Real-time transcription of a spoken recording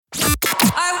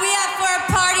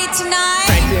tonight.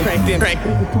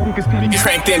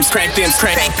 Crank them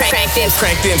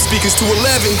speakers to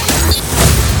 11.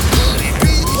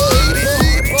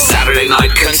 Saturday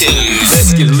night continues.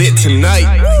 Let's get lit tonight.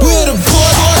 Where the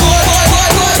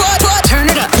Turn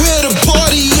it up. Where the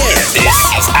party at? This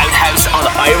is Outhouse on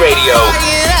iRadio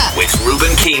with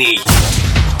Ruben Keeney.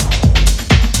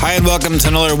 Hi and welcome to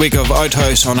another week of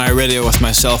Outhouse on iRadio with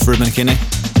myself, Ruben Keeney.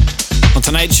 On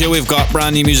tonight's show we've got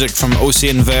brand new music from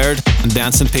Ocean Verde and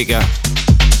Dancing Pika.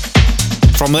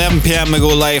 From 11pm we go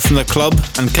live from the club,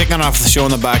 and kicking off the show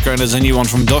in the background is a new one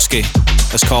from Dusky.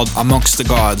 It's called Amongst the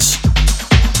Gods.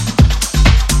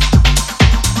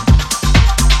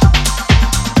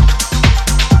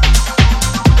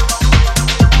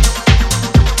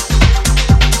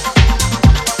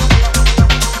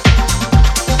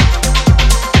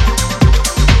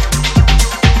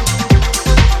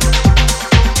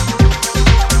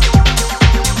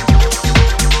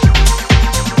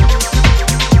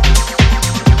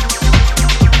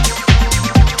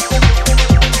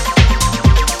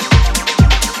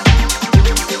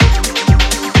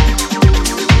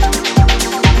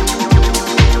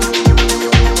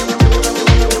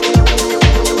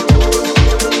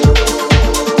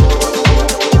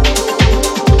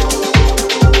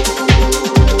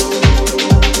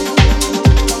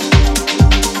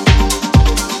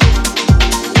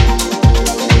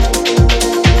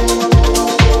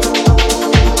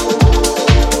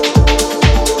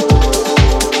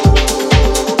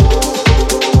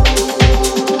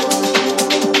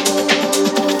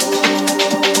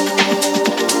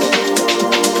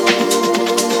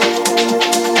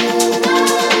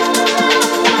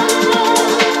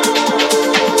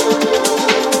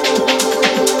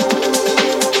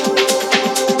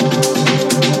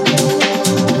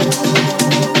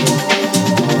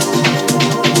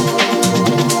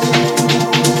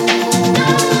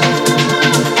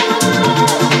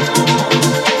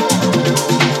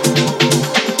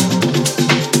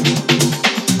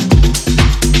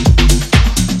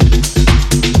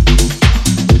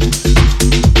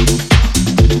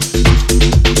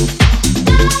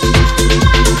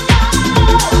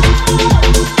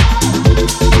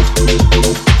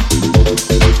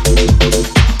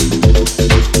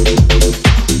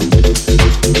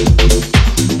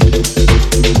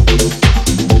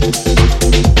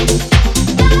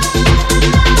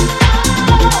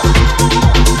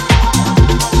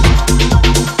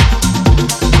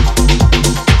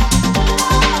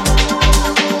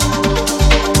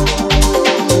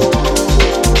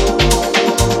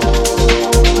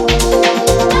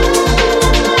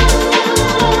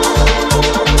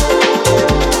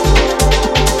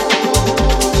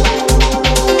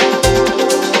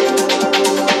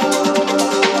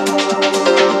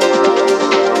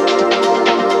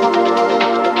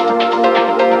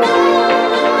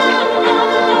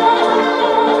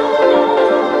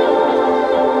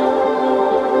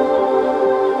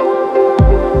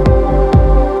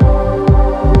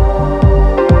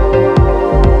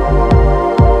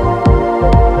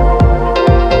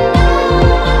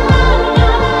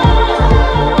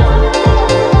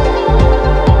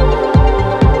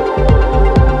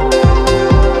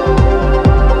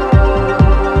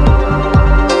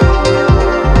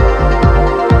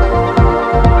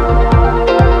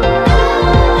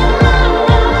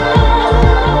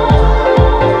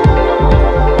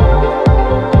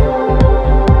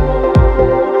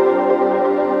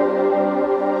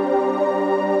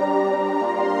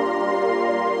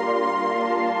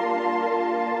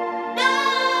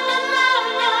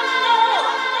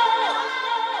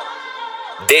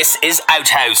 This is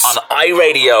Outhouse on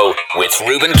iRadio with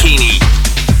Ruben Keeney.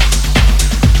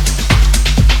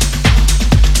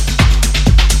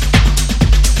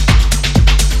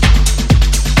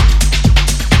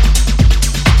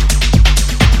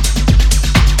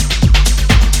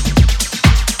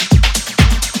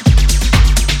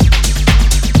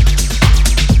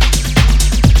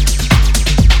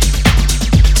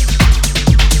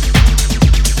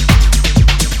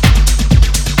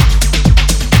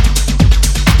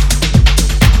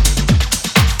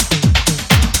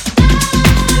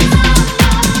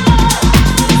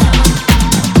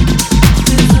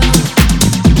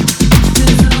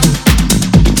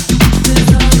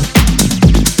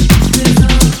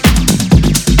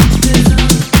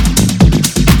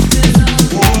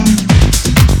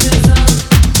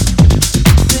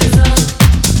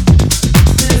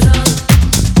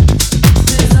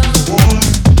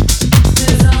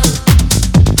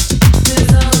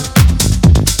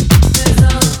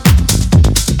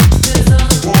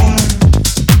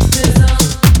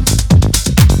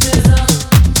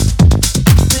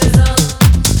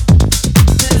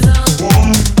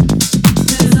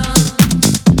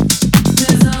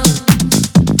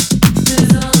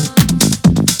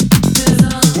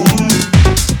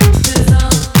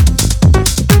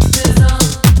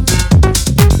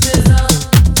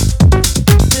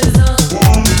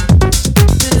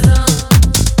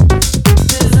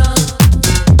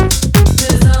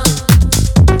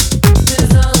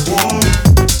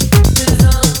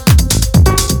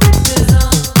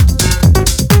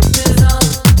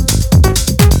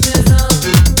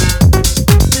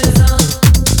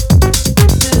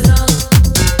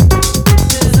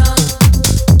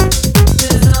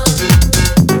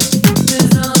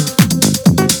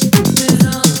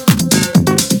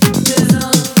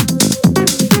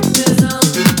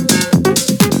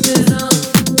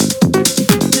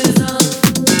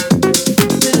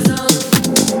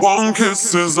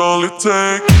 kiss is all it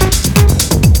takes.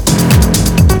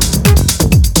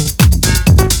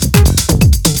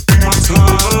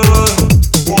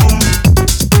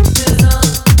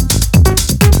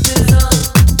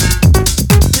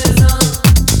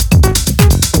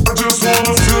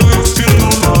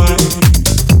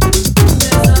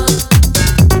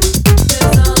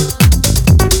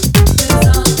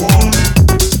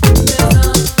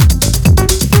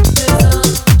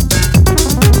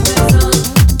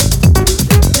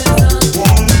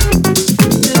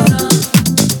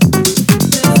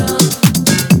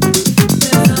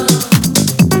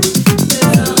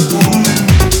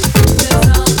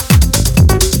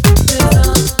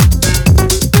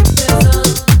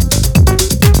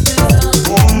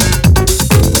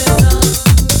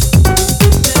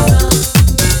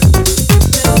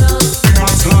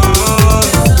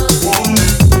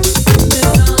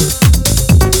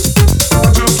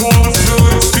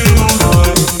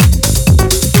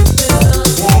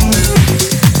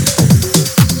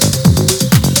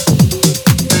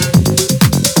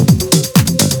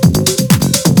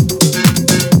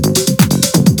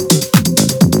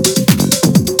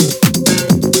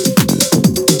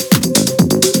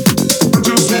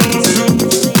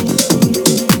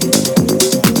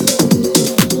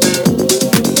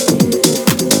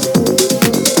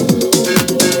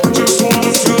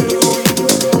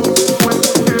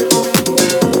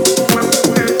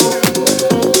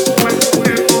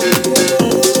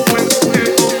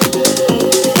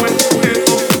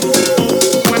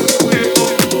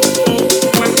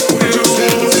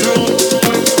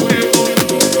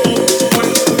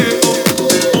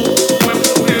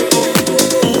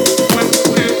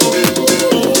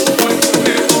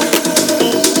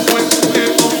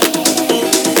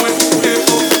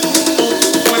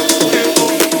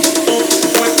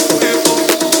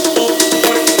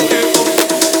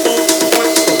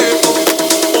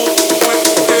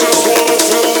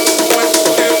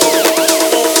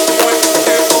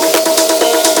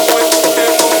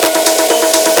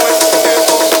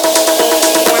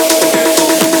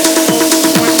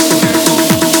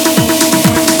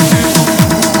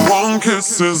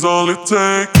 Kiss is all it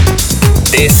takes.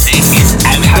 This is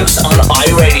Outhouse on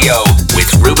iRadio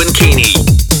with Ruben Keeney.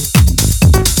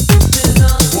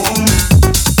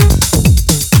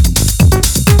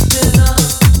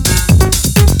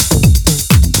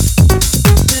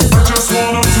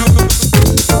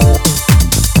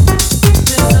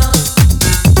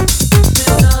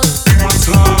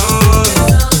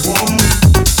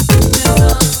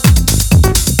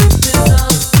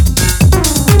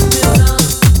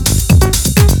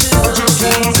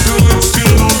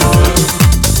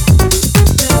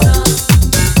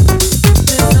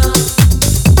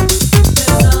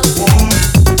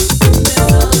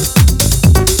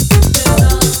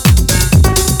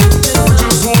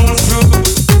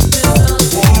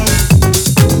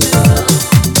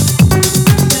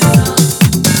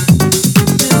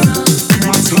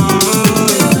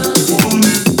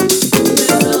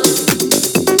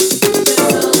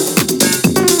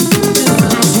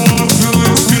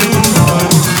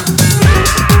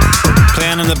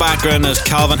 Is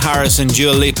Calvin Harris and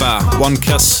Dua Lipa, One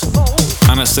Kiss,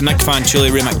 and it's the Nick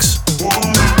Fanciulli remix.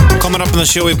 Coming up on the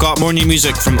show, we've got more new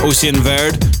music from Ocean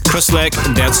Verde, Chris Lake,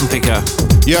 and Dancing Pika.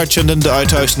 You are tuned into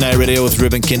Outhouse on iRadio with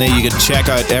Ruben Keeney. You can check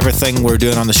out everything we're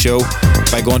doing on the show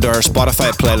by going to our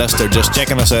Spotify playlist or just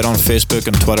checking us out on Facebook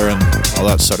and Twitter and all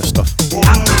that sort of stuff.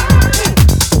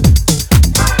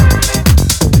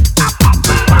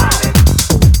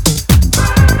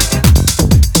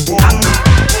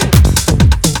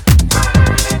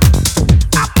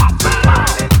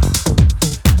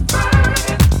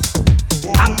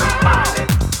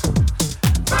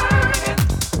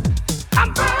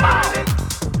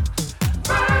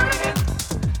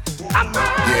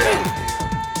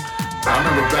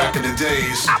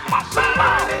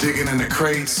 Digging in the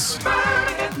crates,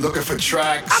 looking for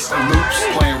tracks and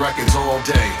loops, playing records all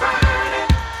day.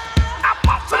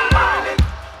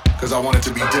 Cause I want it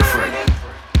to be different.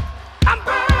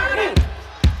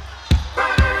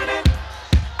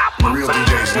 The real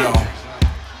DJs know.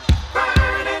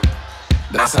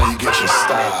 That's how you get your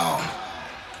style.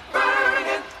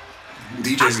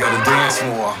 DJs gotta dance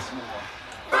more.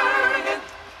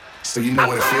 So you know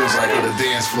what it feels like on the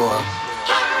dance floor.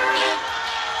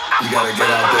 You gotta get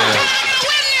out there,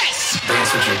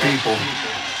 dance with your people.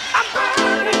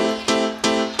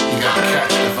 You gotta catch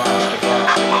the vibe.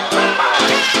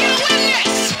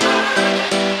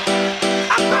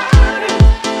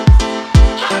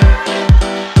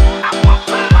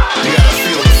 You gotta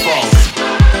feel the funk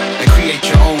and create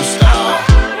your own style.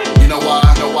 You know why?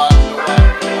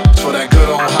 It's for that good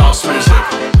old house music.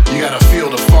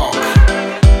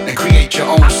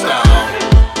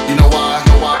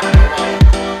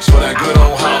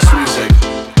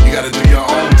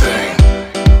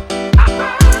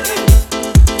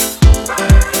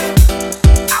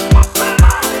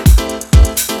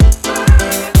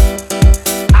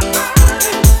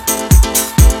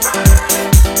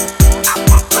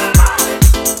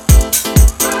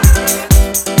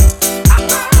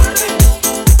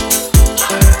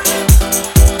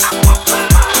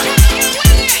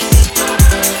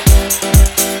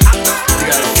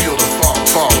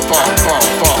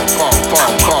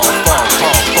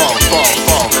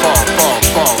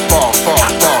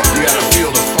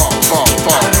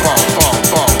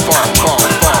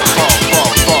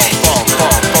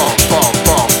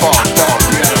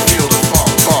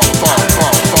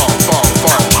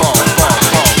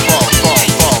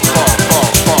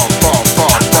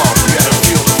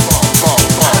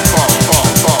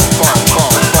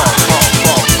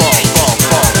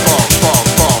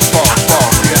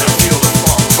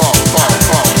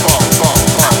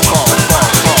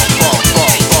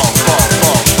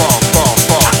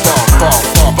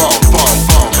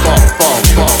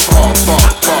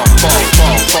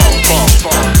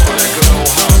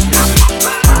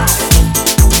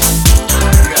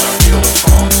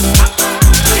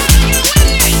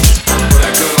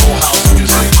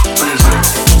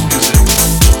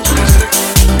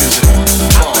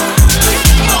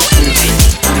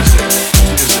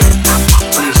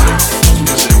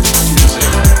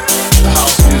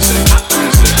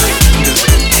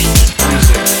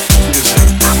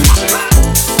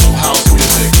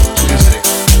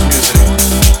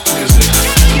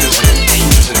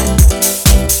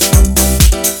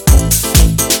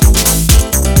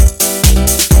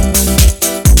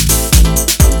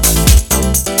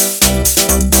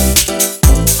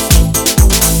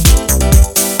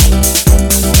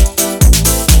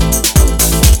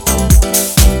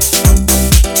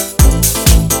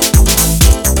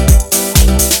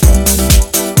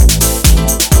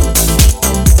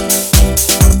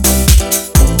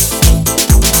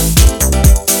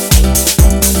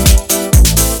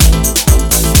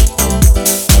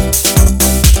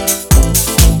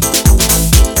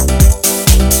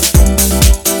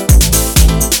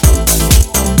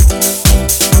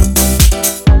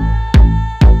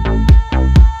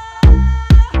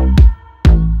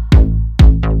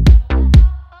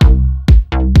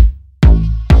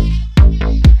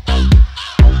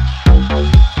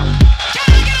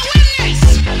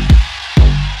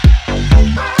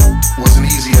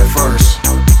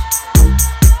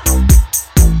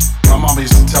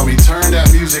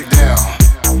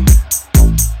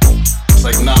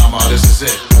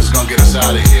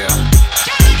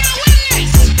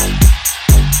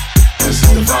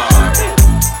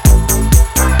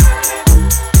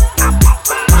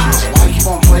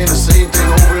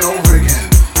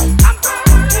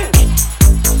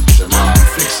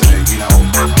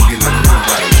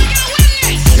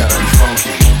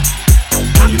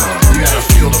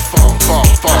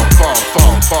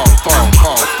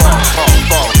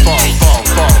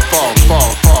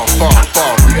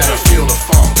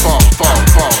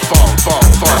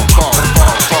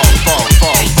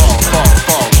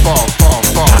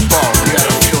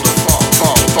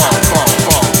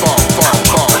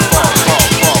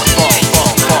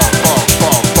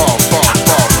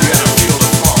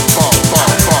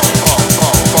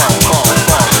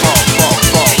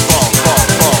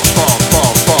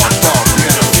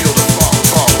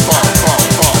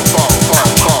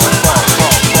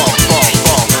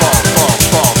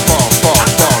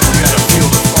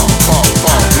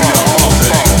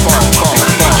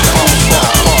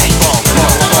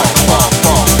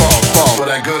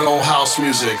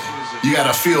 You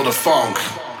gotta feel the funk.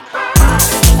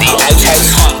 The Outhouse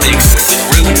Hot Mix with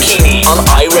Ruben Keeney on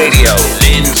iRadio.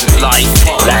 Live life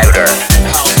louder.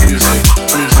 House music,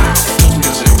 music,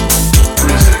 music,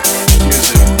 music,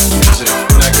 music, music.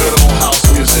 That good old house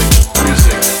music,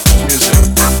 music, music,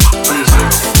 music,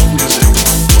 music.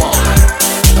 Funk.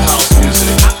 House music,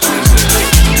 music,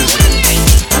 music, music,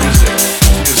 music,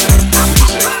 music,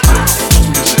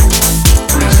 music,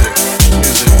 music,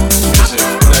 music, music.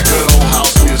 That good old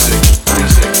house music,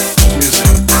 music,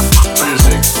 music,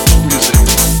 music, music.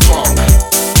 Funk.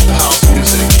 House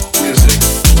music, music,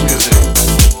 music,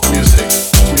 music,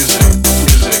 music, music,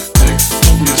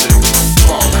 music,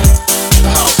 funk.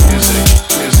 House music,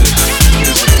 music,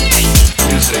 music,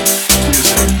 music,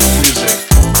 music, music.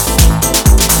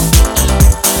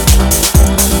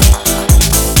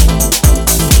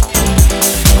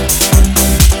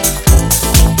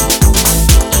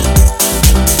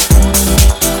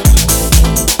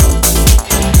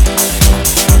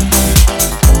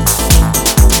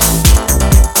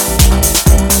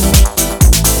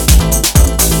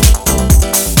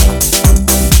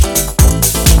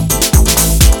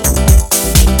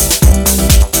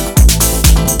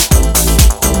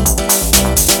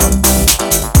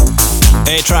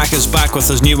 A-Track is back with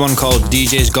his new one called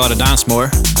DJ's Gotta Dance More.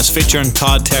 It's featuring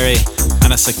Todd Terry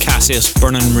and it's a Cassius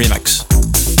Burnham remix.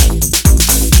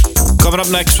 Coming up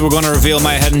next, we're going to reveal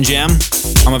my hidden gem,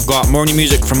 and we've got more new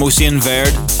music from Ocean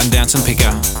Verde and Dancing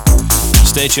Pika.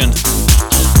 Stay tuned.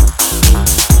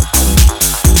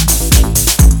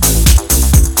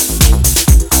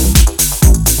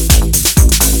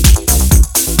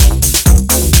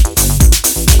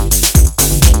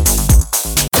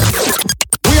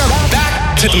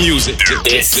 music.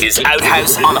 This is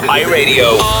Outhouse on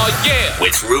iRadio. Oh yeah,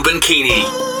 with Ruben Keeney.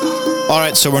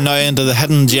 Alright, so we're now into the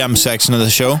hidden gem section of the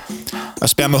show. I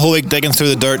spent my whole week digging through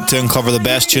the dirt to uncover the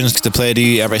best tunes to play to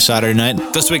you every Saturday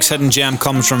night. This week's hidden gem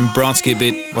comes from Bronski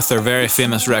Beat with their very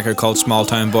famous record called Small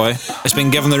Town Boy. It's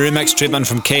been given the remix treatment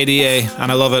from KDA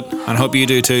and I love it and I hope you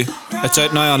do too. It's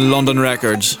out now on London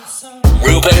Records.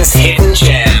 Ruben's hidden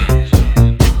gem.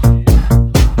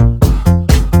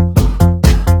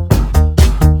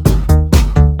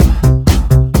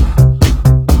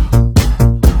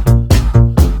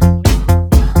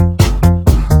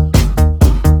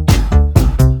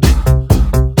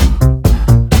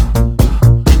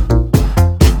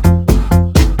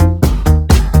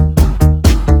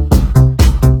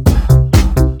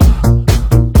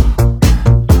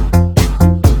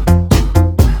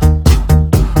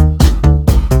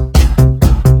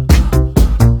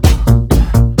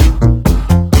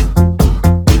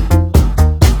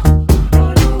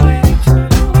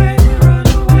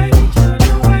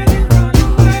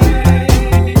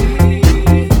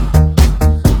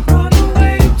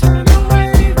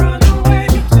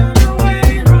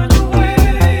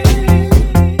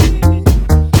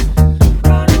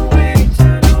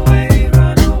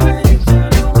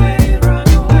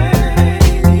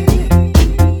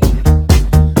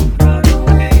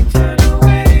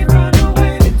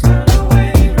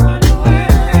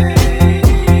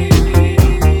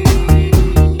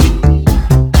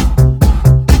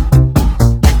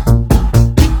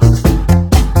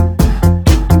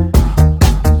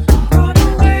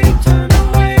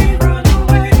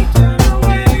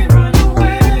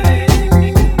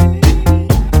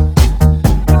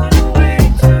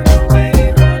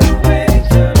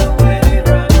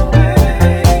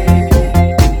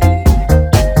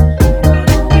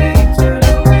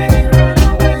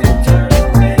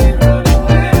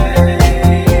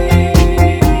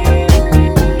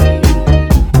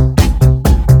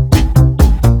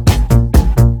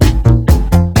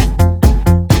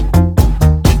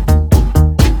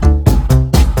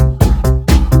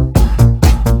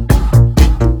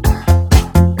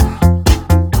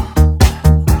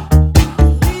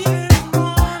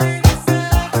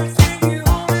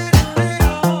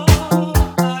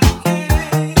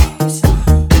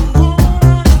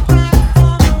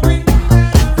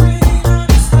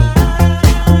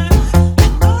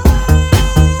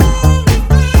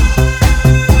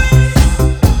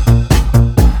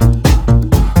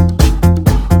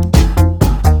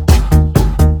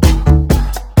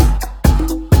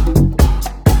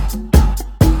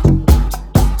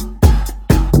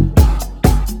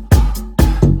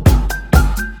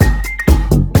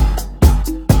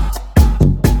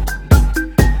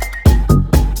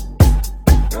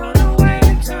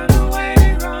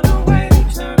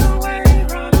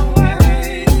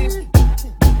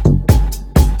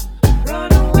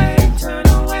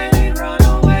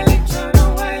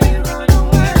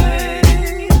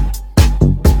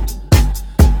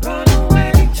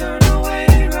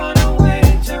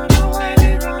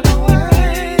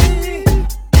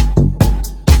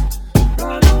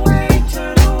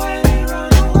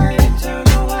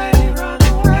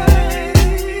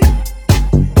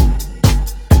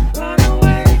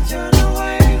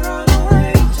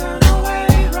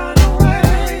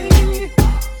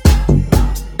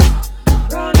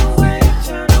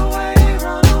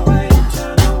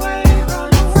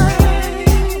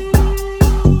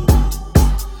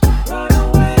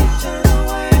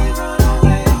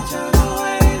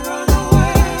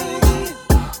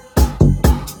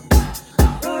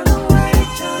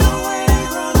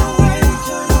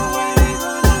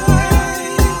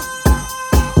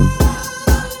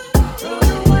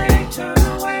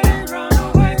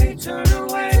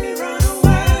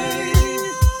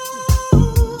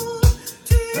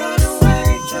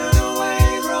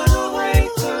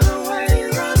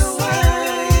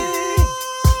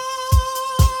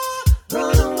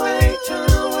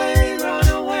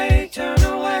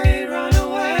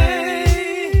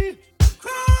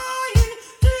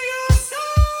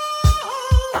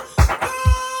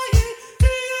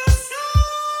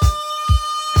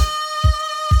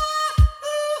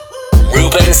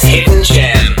 Ruben's hidden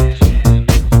gem.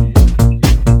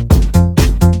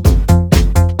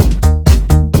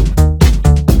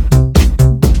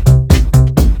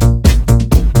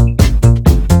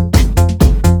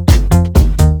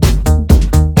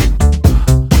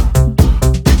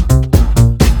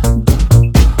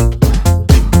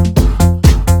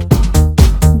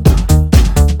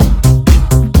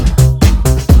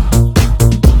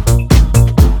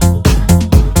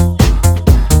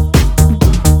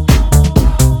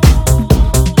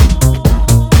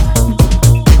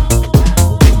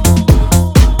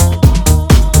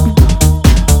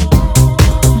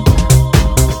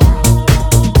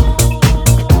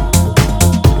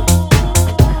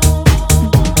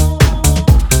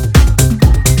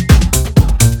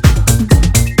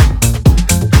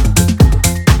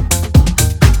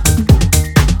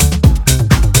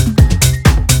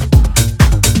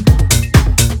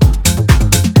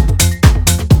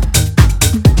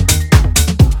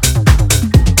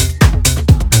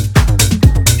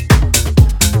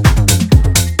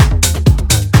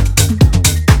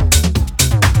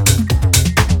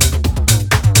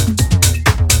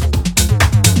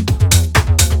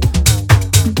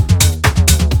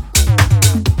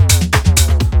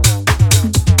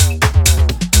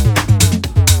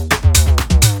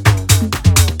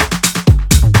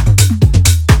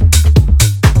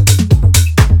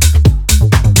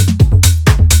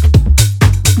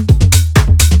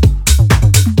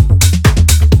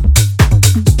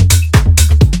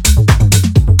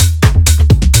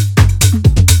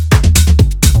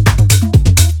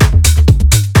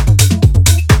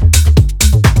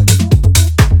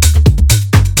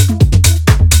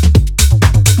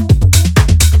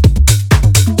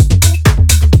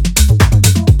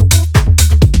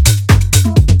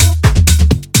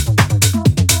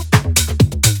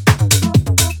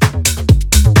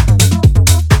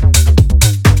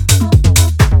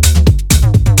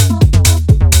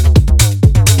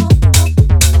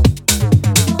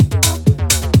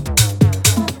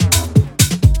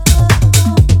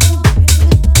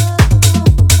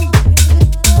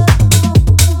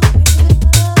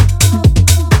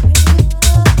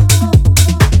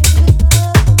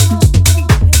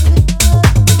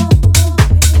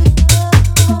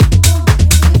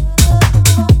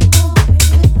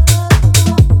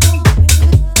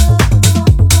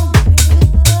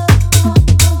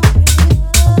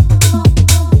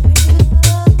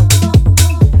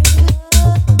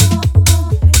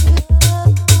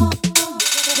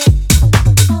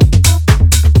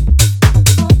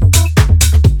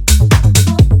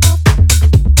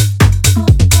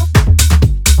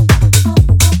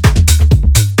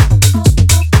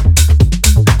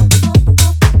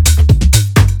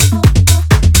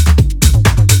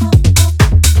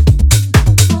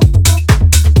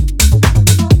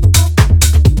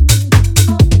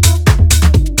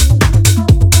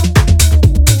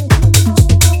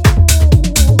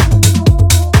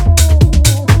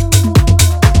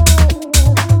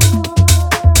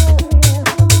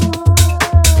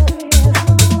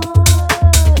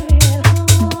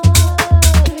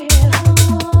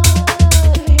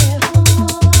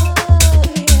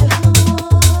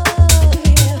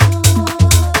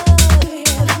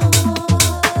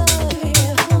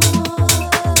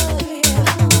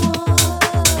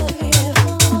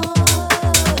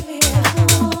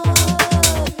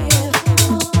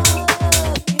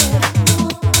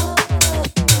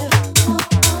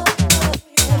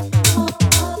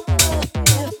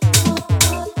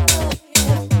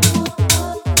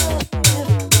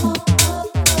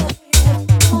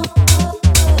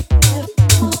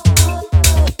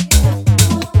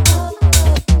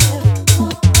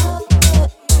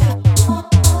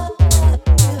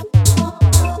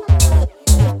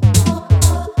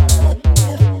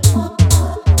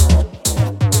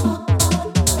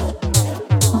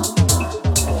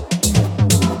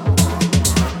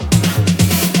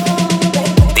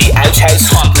 Outhouse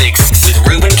Hot Mix with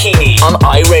Ruben Keeney on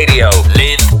iRadio.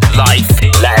 Live life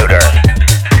louder.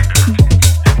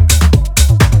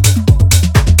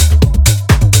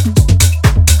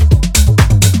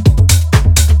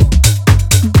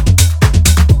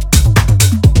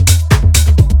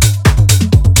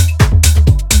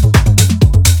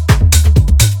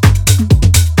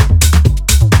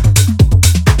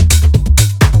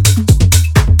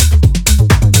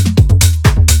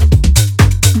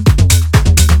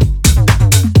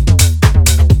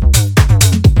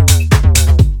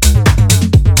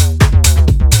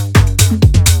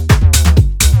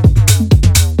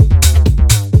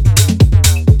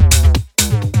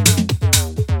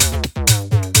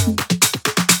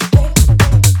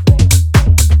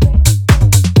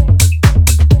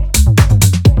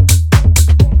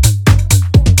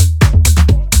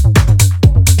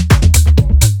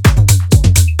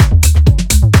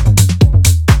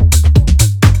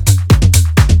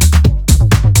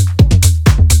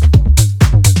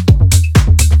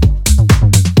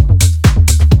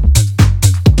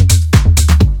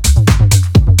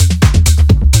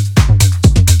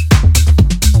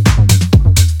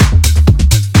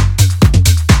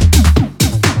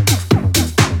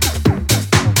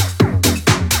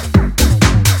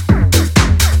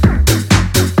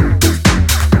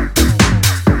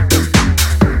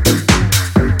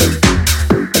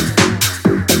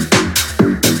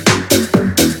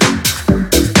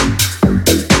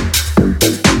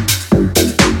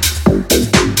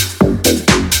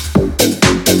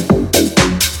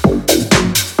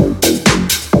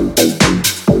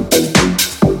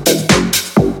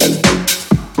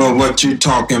 What you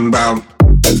talking about?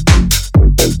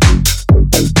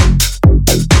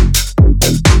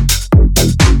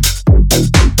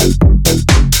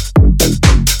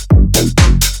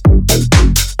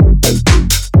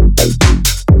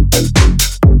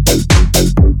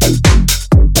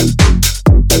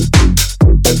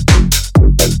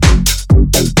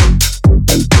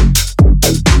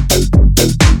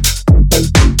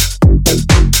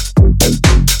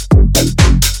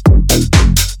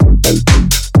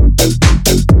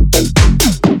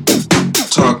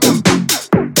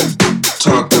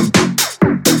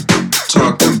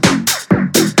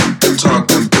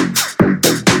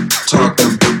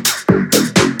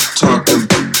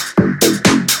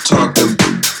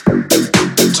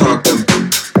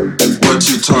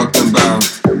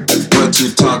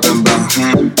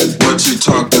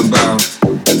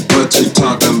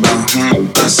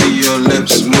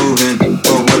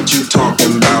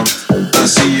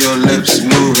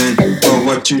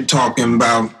 Talking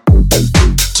about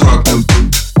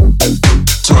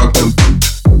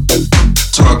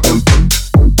talking,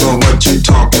 but what you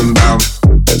talking about?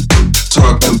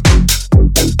 Talking,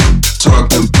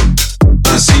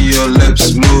 I see your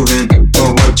lips moving,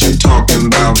 but what you talking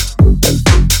about?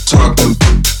 Talking,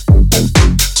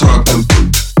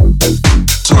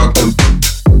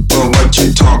 but what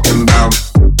you talking about?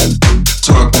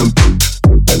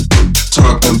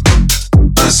 Talking,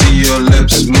 I see your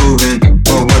lips moving.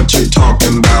 What you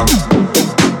talking about?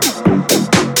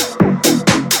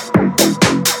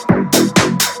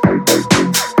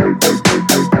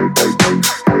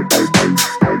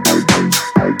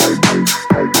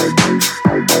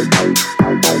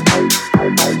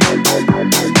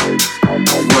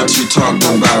 What you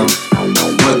talking about?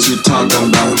 What you talking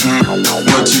about?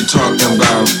 What you talking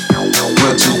about?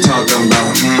 What you talking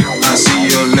about? I see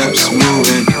your lips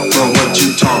moving, but what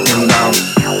you talking about?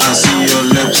 I see your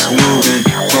lips moving.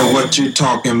 What you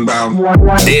talking about?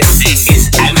 This is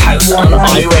Outhouse on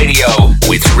iRadio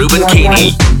with Ruben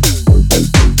Keeney.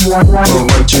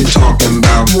 What you talking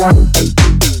about?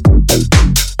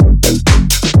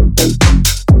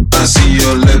 I see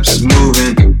your lips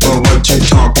moving, but what you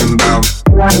talking about?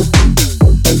 What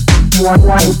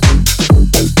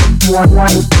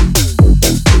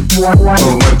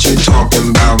you talking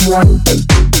about?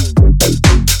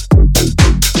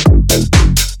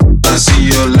 I see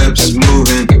your lips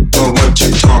moving, but what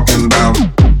you talking about?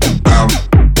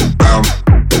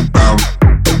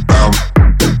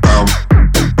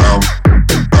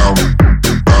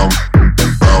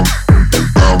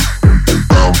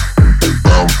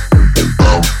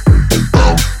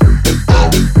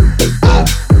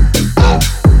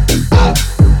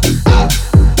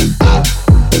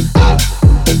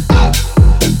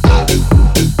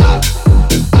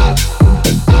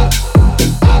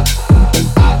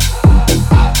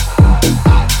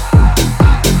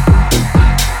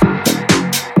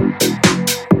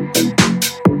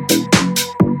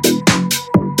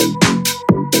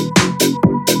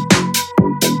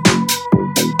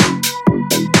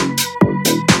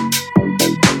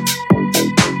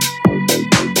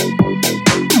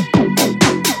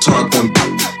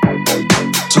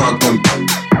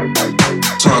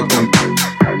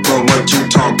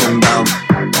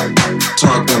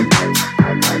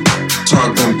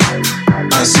 talking?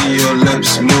 I see your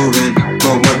lips moving,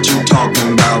 but what you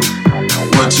talking about?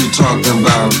 What you talking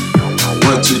about?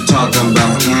 What you talking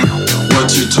about?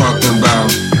 What you talking about?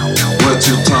 What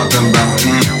you talking about?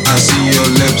 I see your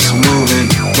lips moving,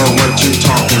 but what you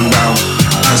talking about?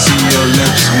 I see your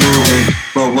lips moving,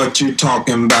 but what you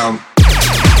talking about?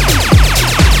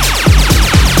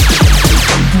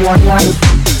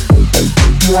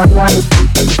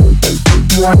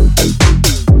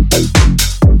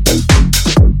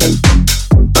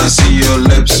 I see your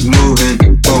lips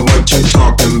moving, but what you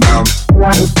talking about?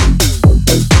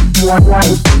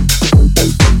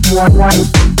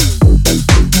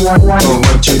 But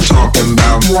what you talking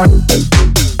about?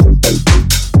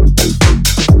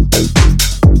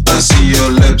 I see your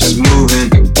lips moving,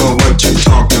 but what you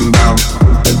talking about?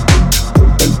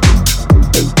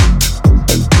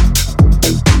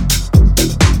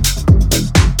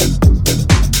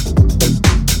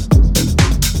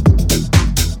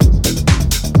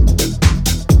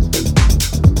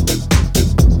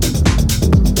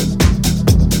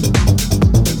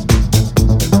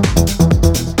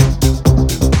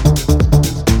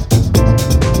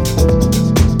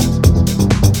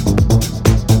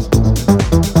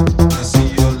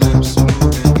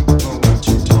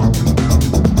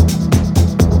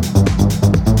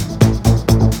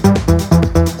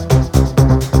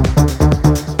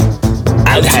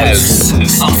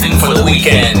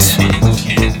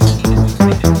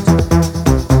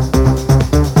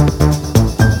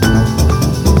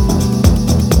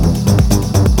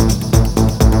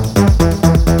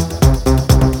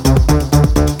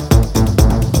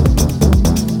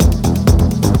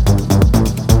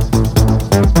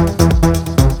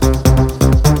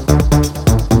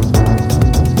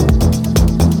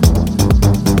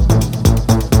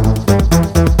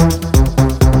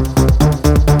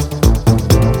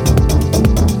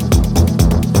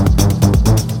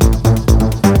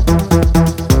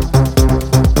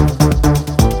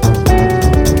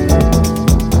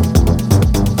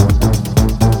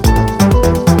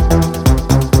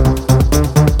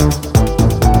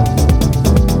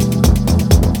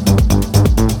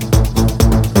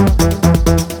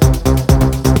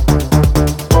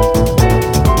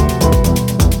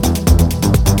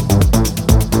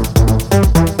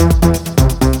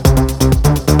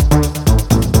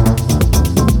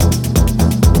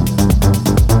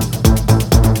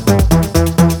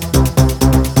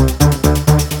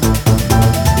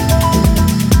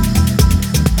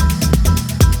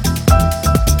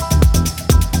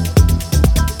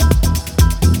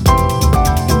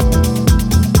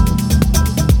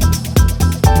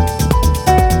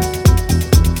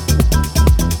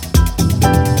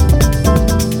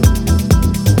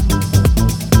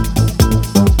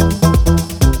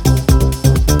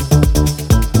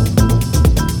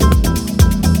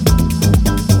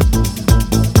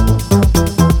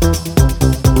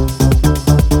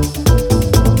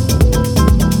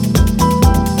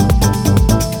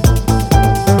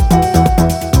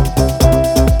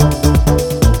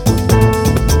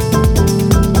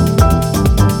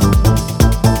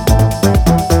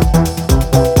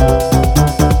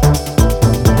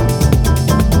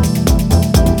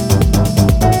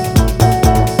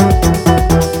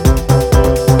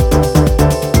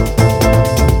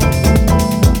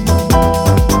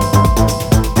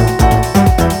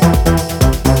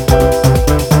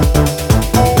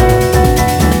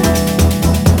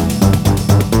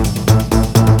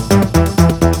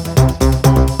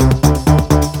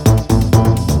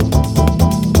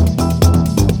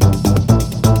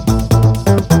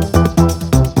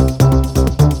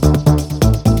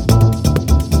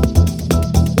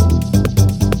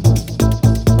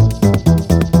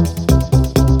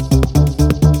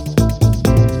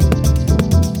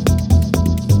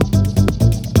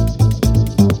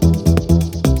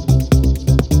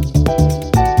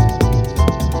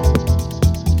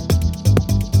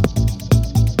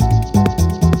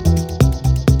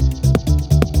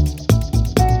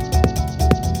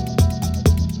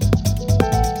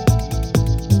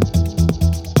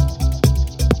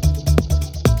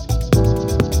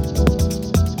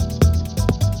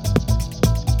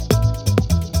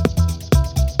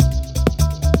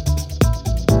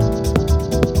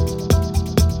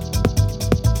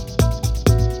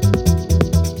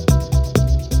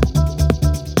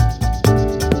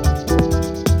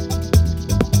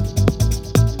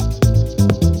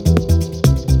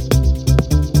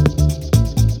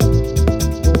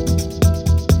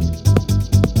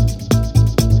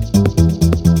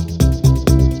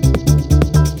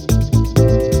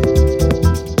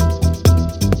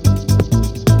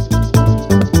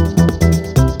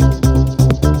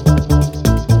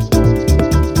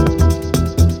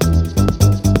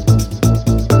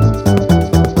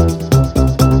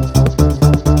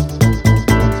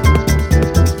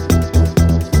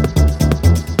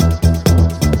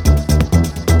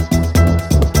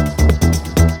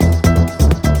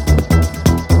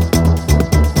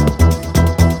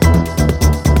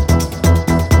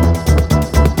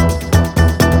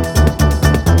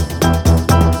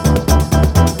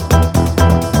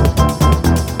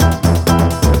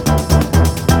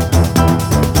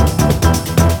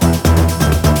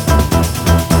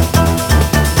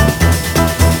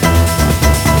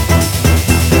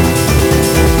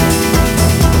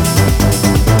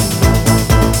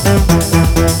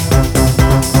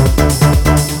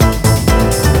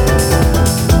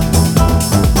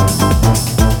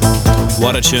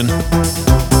 What a tune.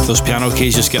 Those piano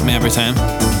keys just get me every time.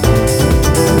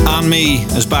 And Me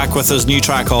is back with his new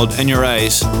track called In Your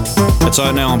Eyes. It's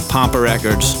out now on Pampa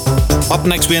Records. Up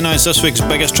next we announce this week's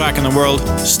biggest track in the world.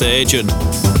 Stay tuned.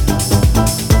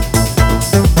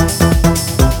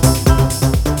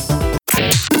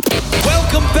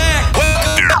 Welcome back.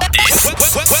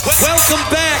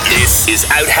 Welcome back. This is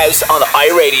Outhouse on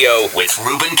iRadio with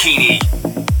Ruben Keeney.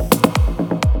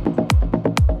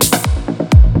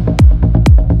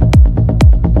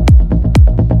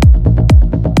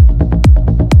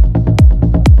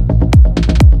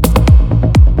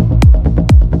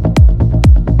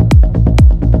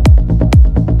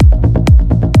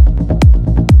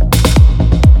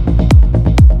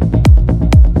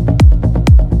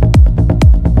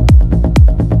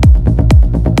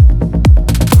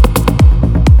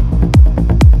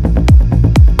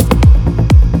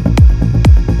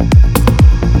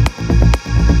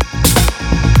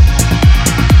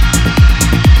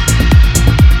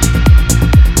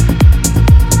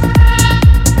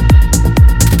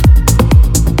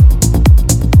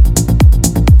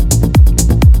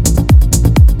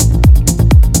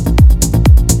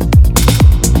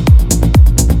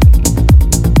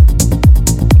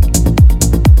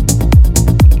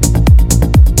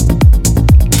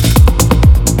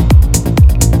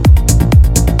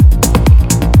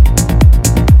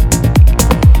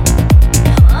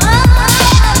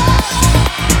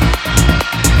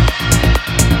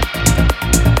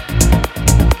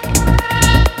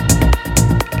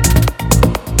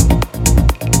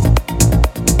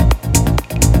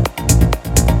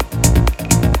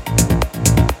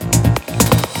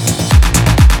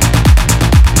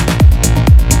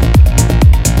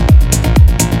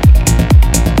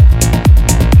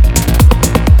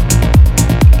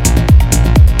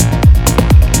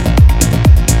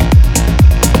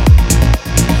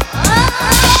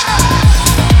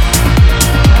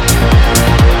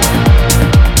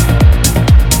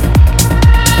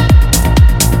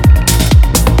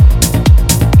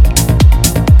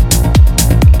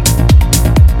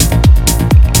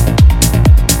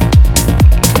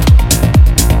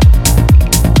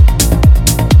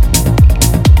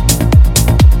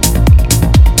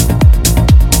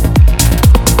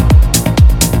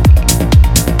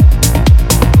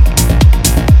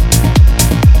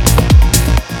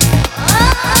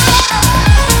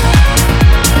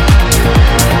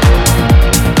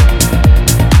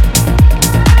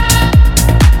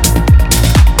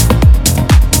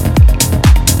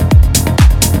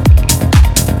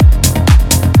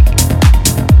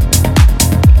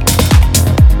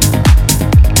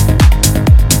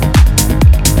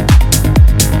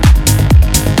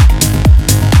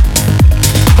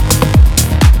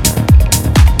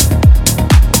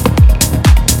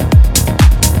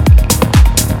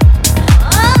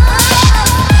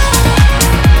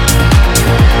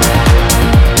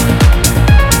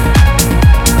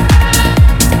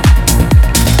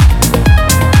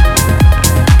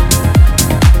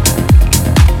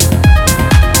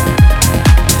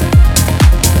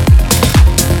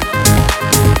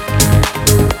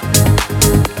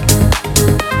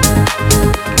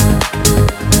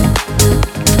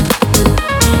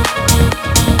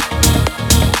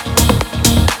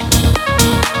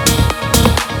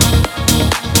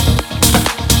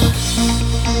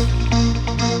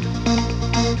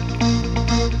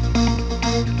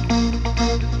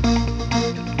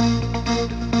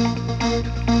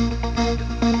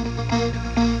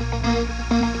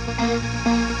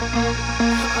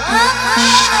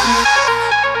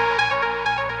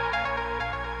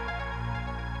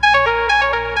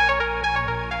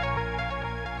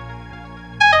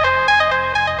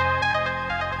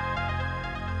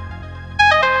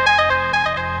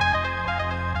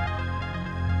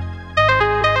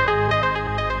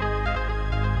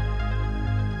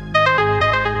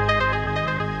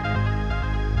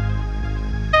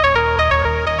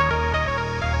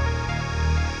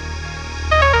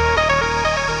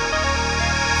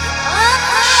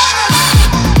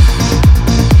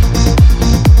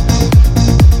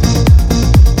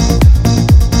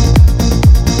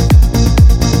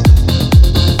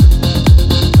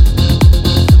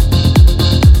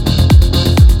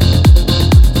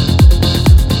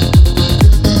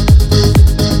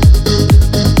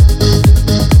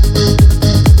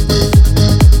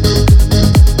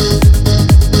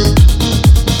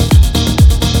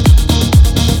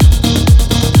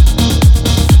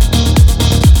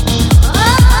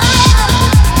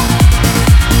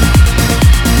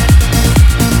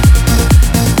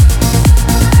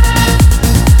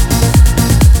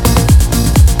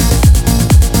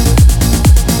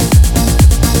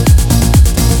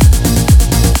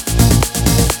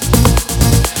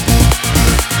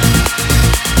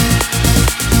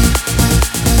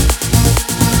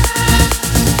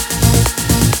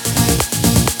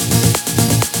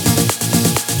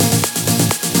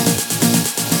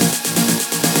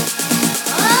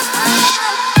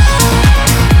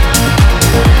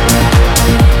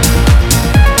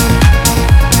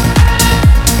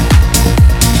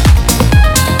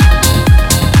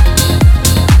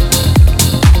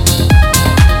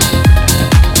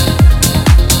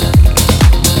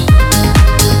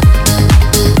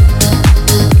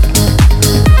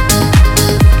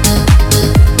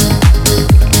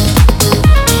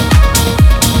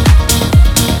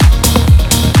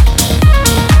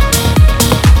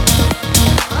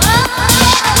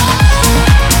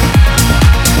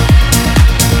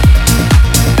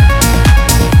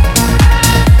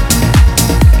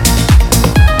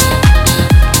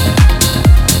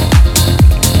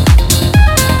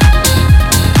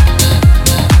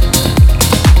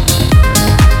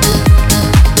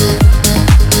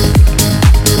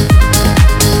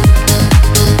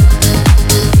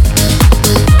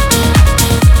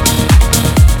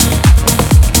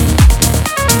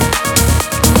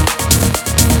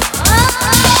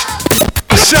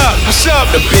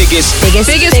 up. The biggest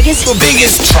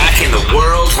track in the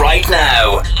world right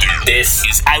now. This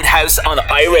is Outhouse on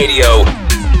iRadio.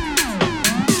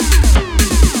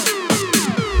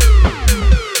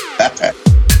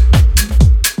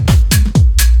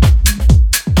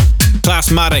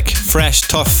 Classmatic, Fresh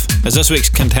Tough is this week's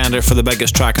contender for the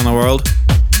biggest track in the world.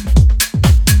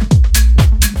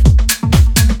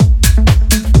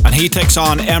 And he takes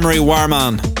on Emery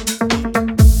Warman,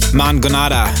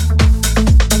 Mangonada.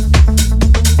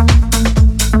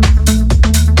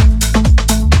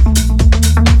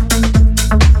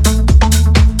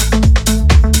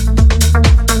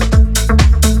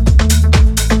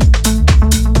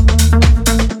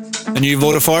 And you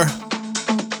voted for?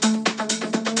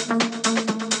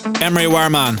 Emery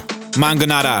Warman,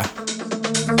 Mangonada.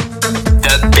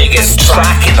 The biggest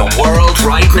track in the world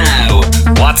right now.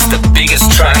 What's the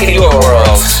biggest track in your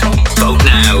world? Vote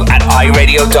now at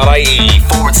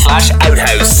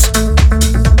iRadio.ie/Outhouse.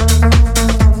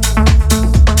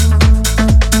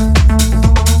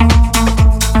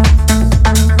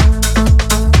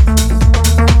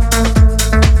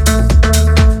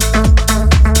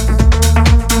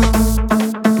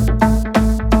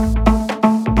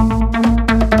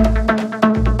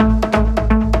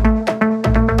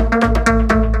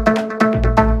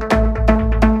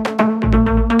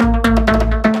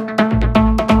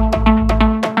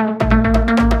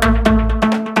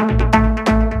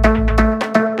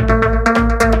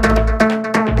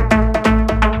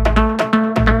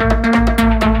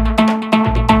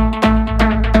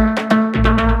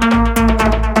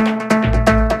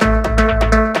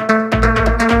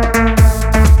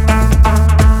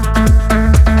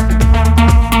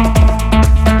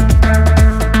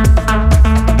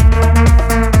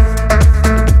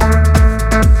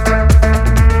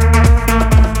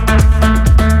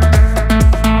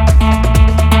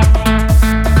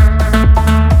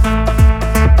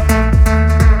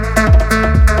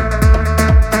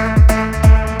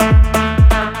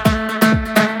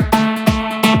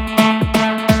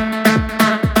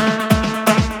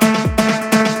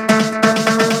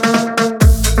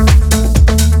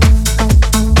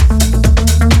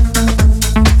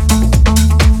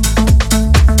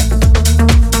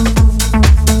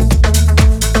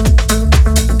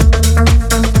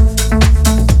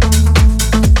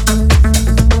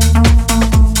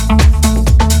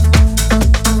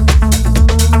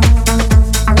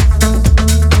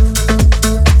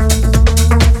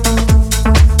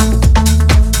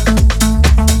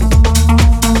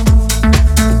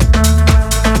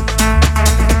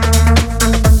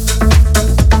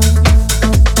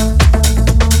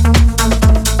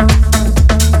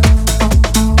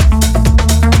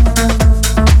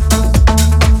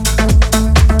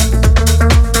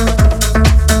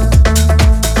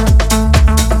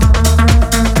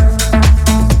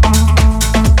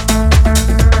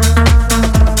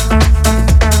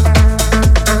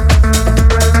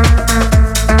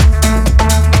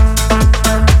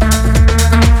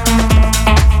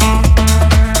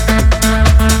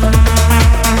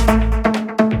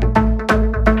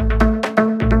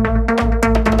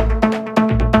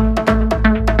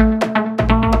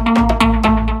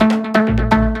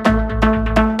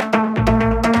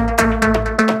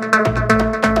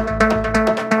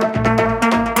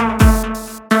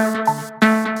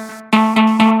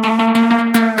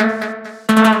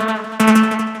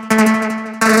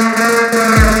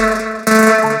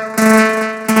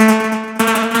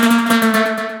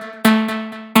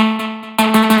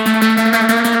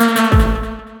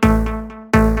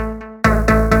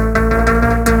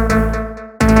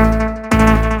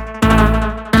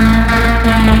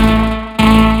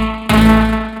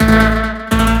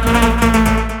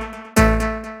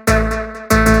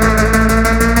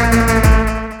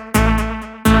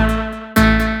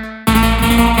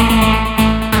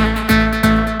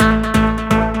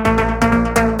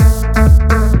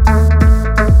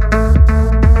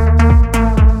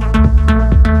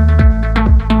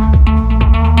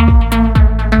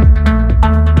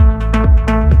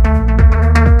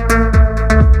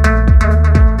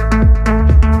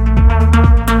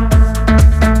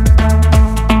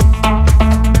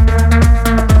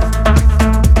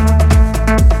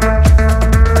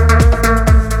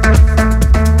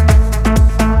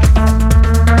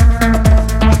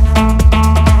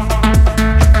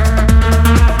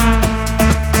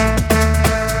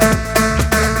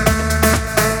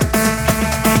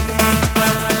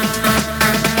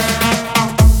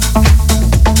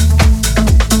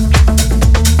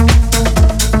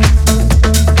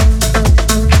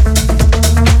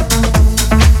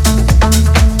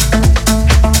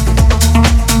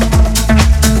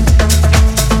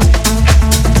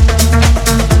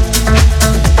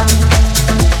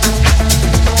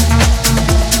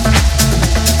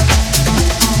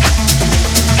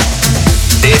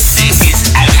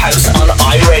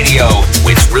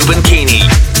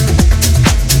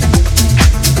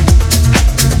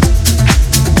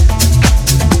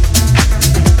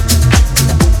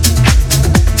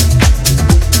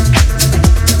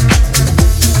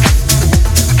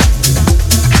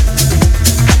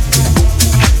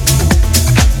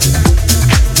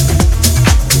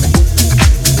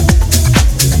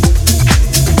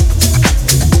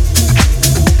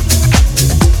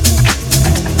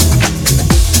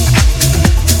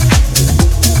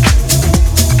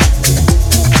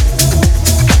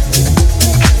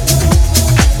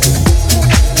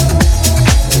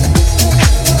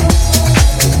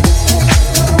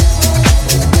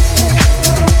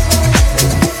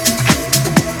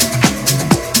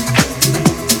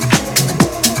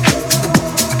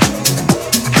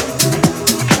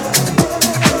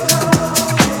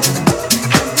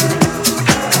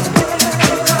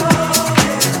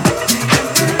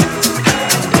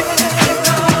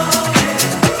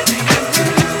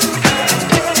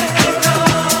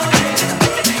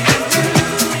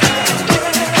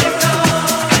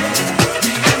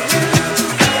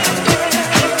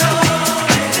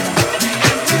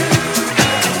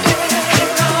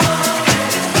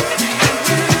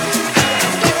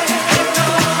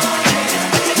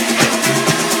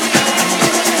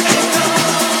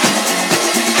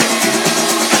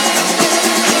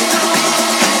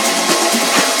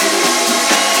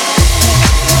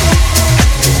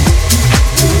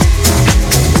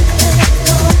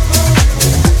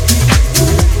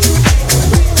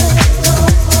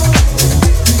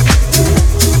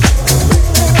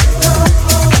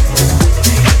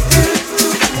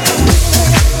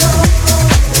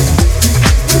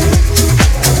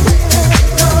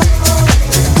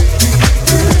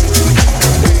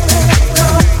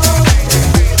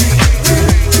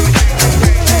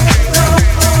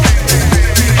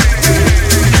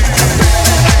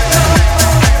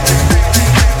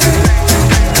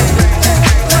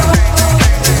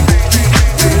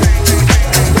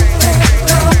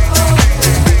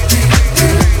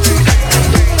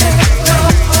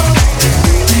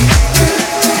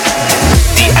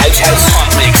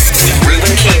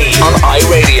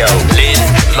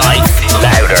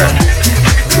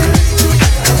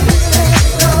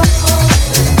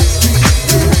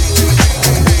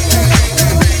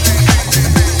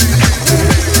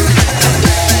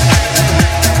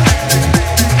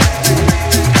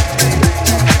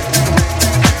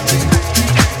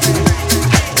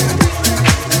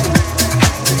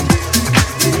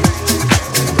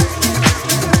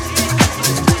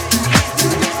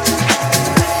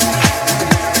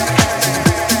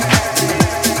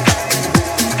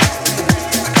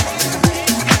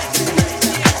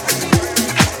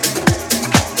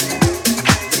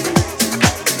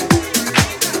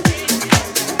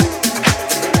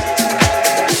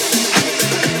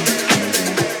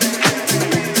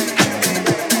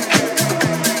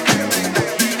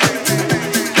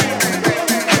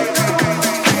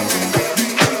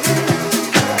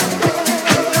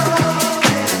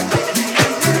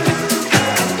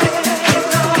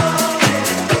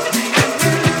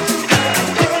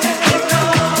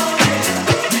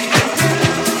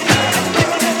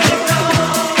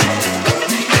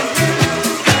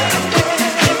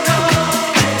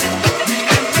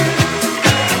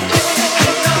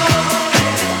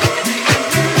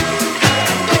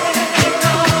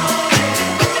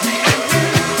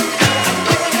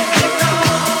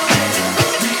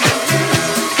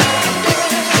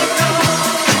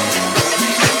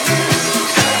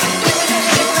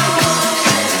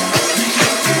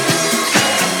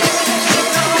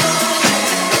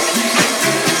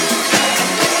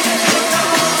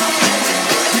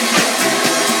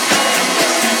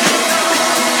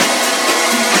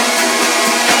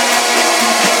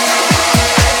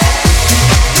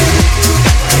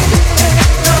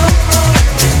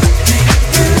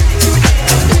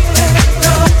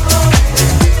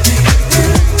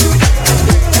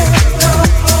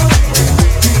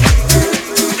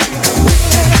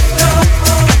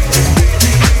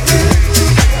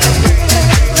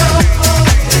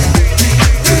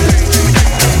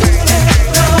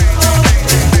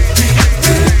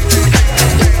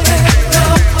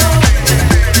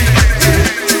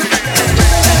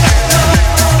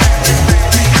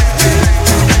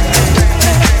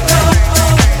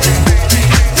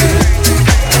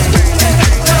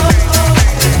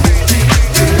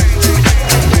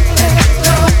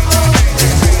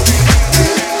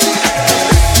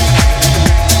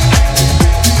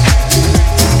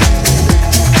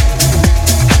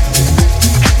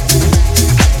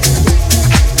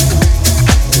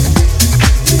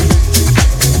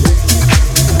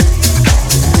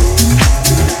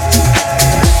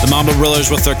 Mambo Brothers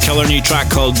with their killer new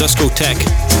track called Discotheque.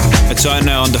 It's out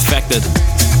now on Defected.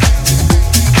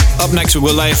 Up next we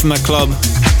go live from the club.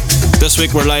 This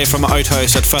week we're live from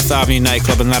Outhouse at 5th Avenue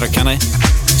nightclub in Letterkenny.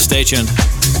 Stay tuned.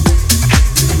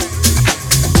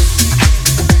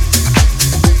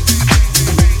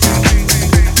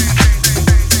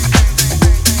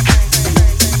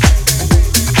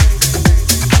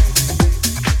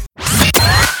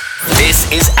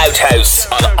 This is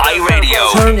Outhouse on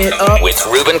iRadio. Turn it up. With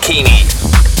Ruben Keeney.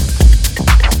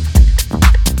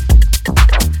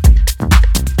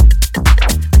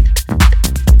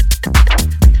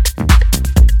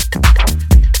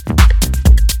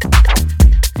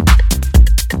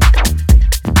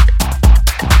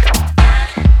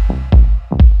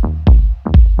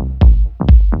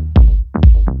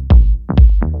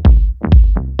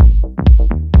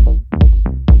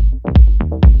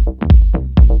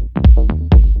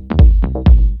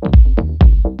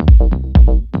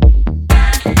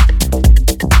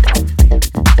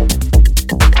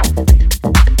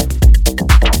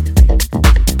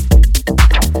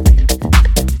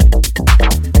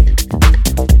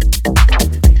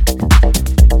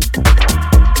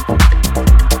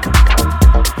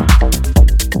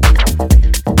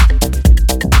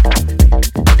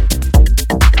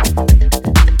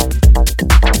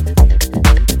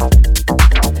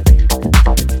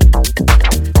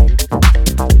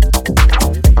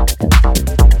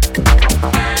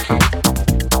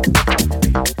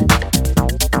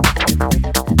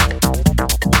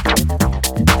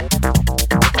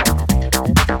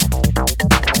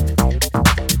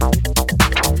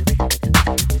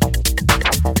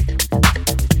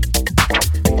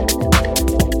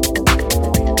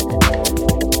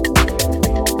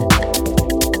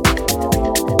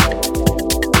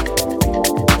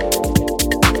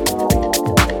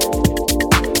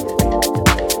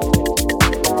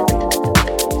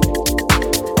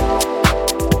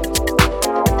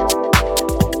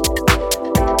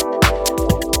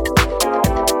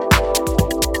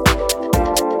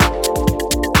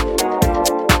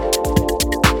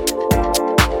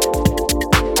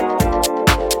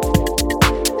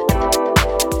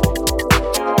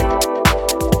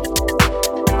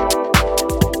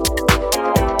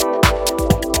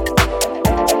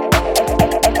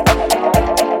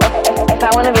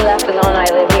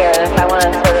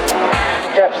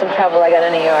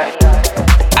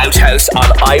 Outhouse on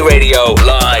iRadio,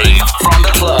 live from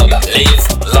the club.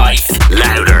 Live life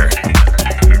louder.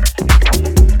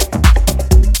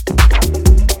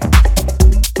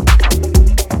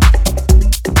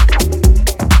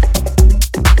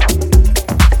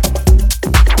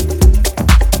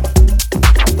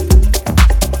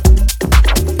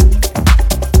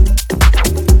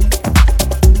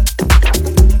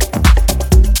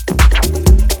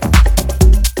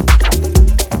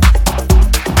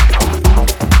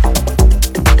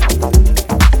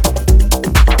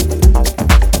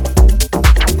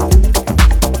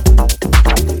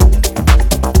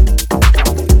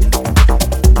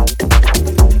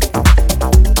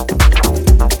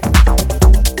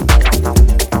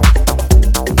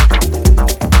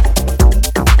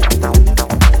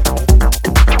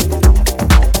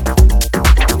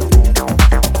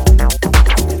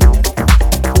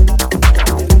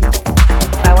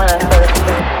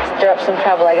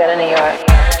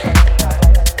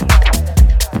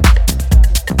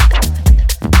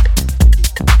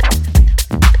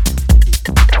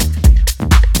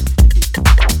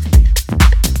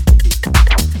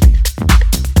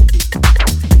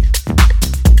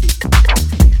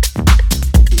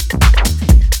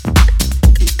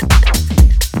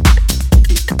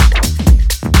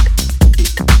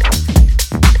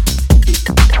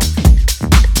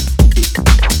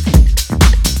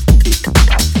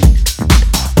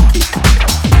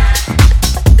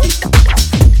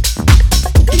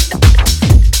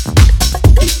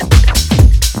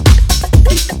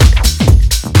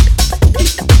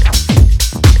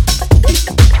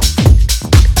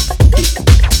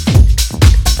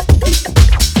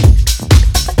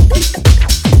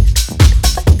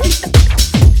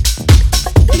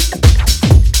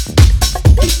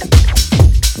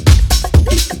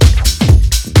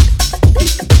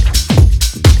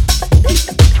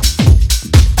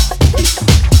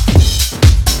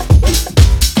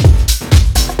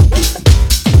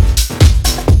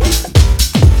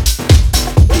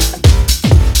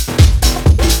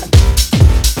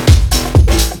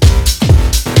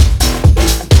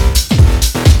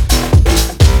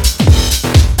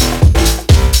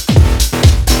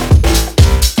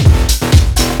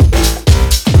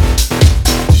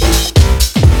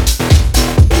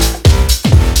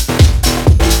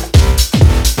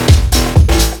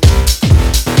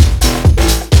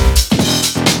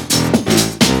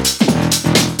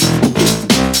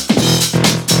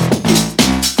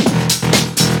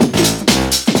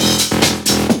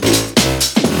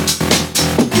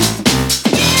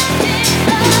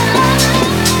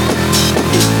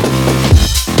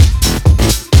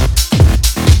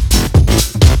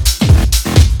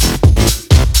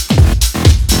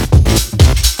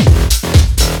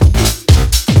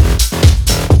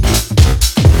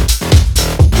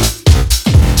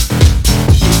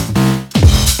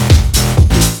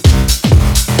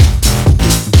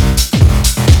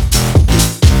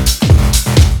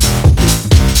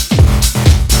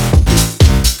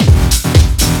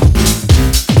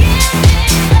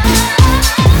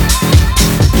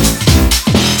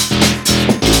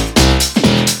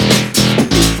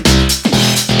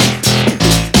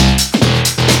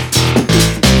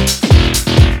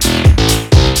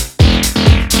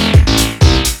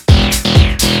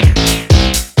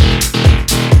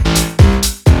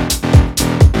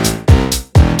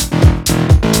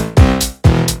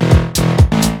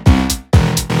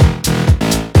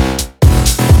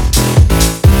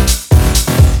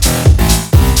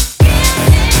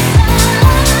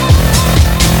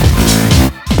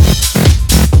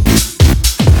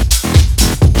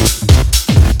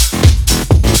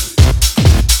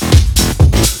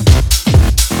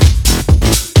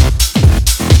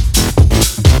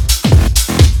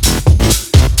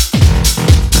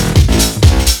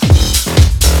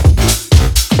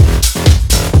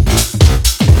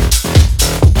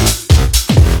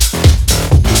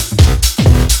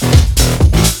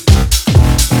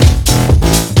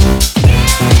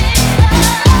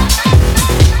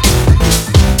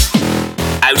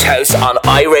 on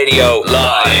iRadio,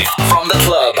 live from the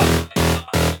club.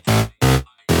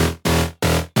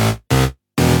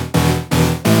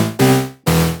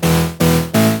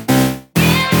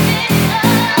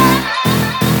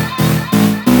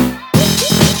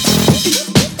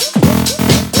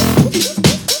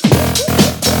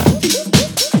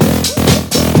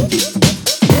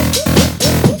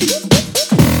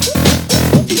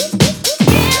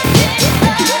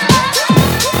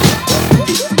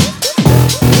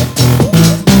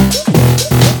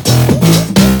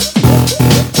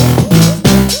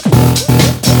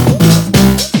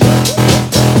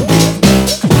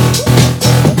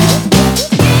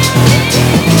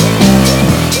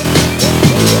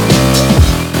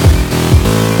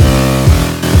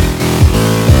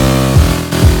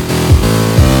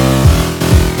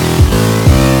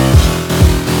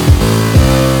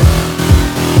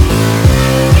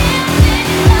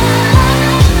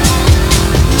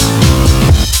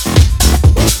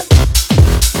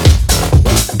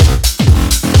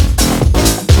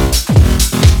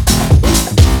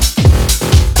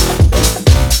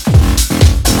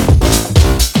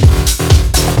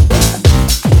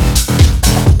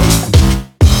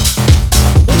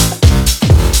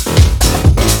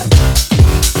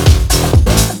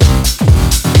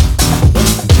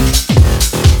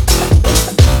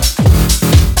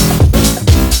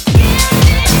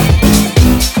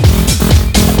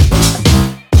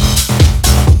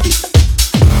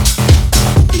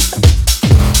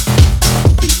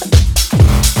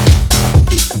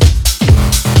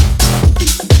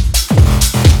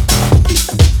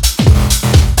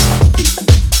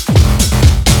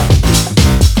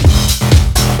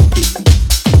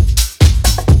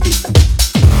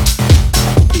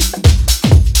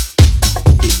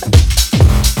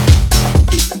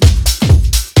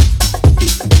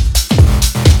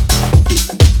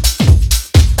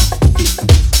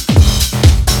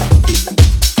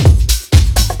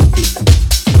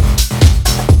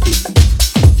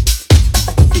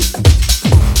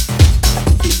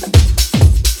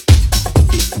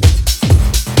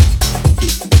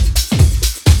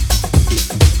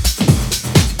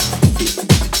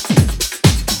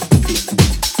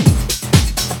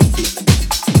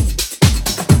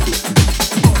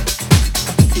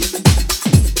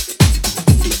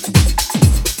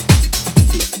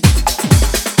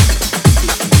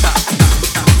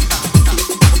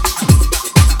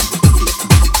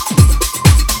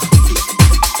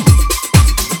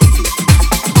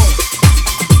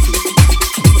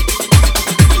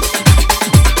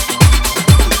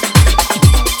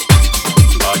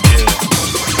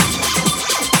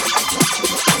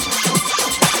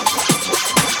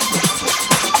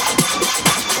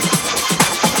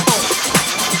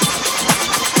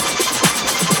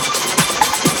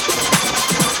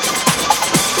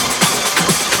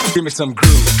 Give me some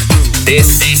groove.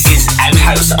 This is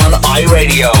Outhouse on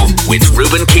iRadio with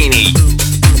Ruben Keeney.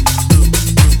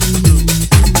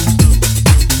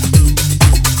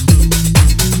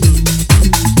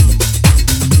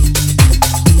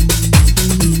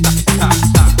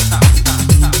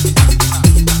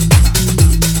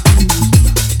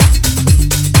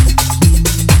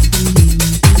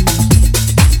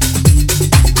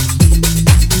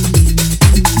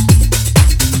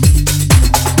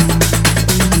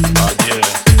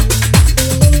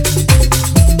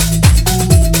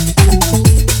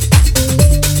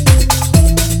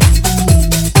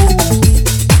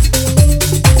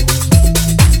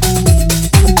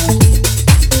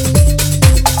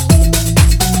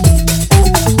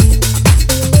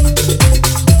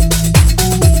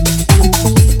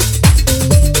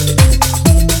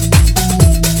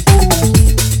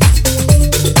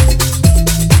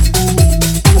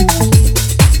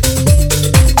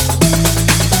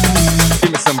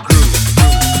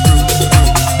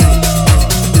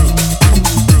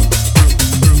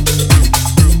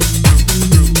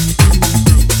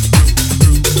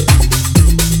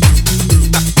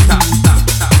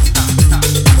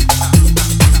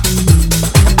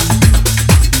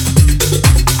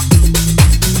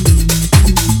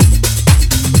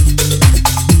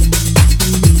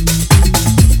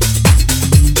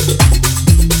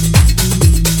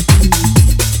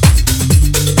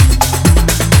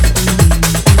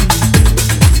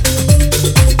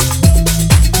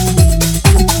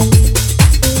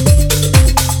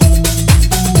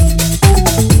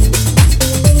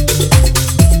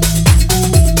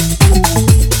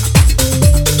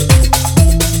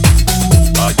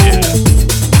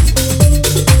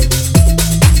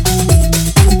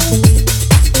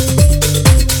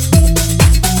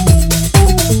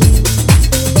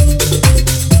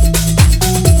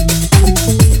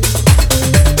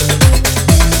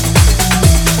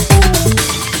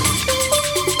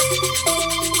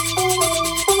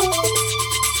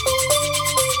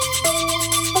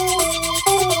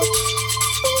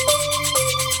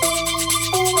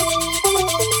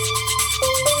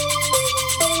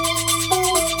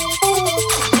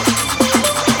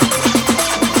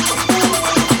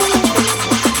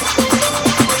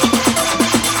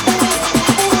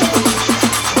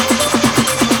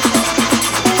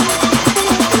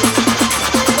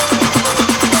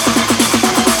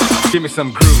 Give me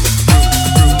some groove.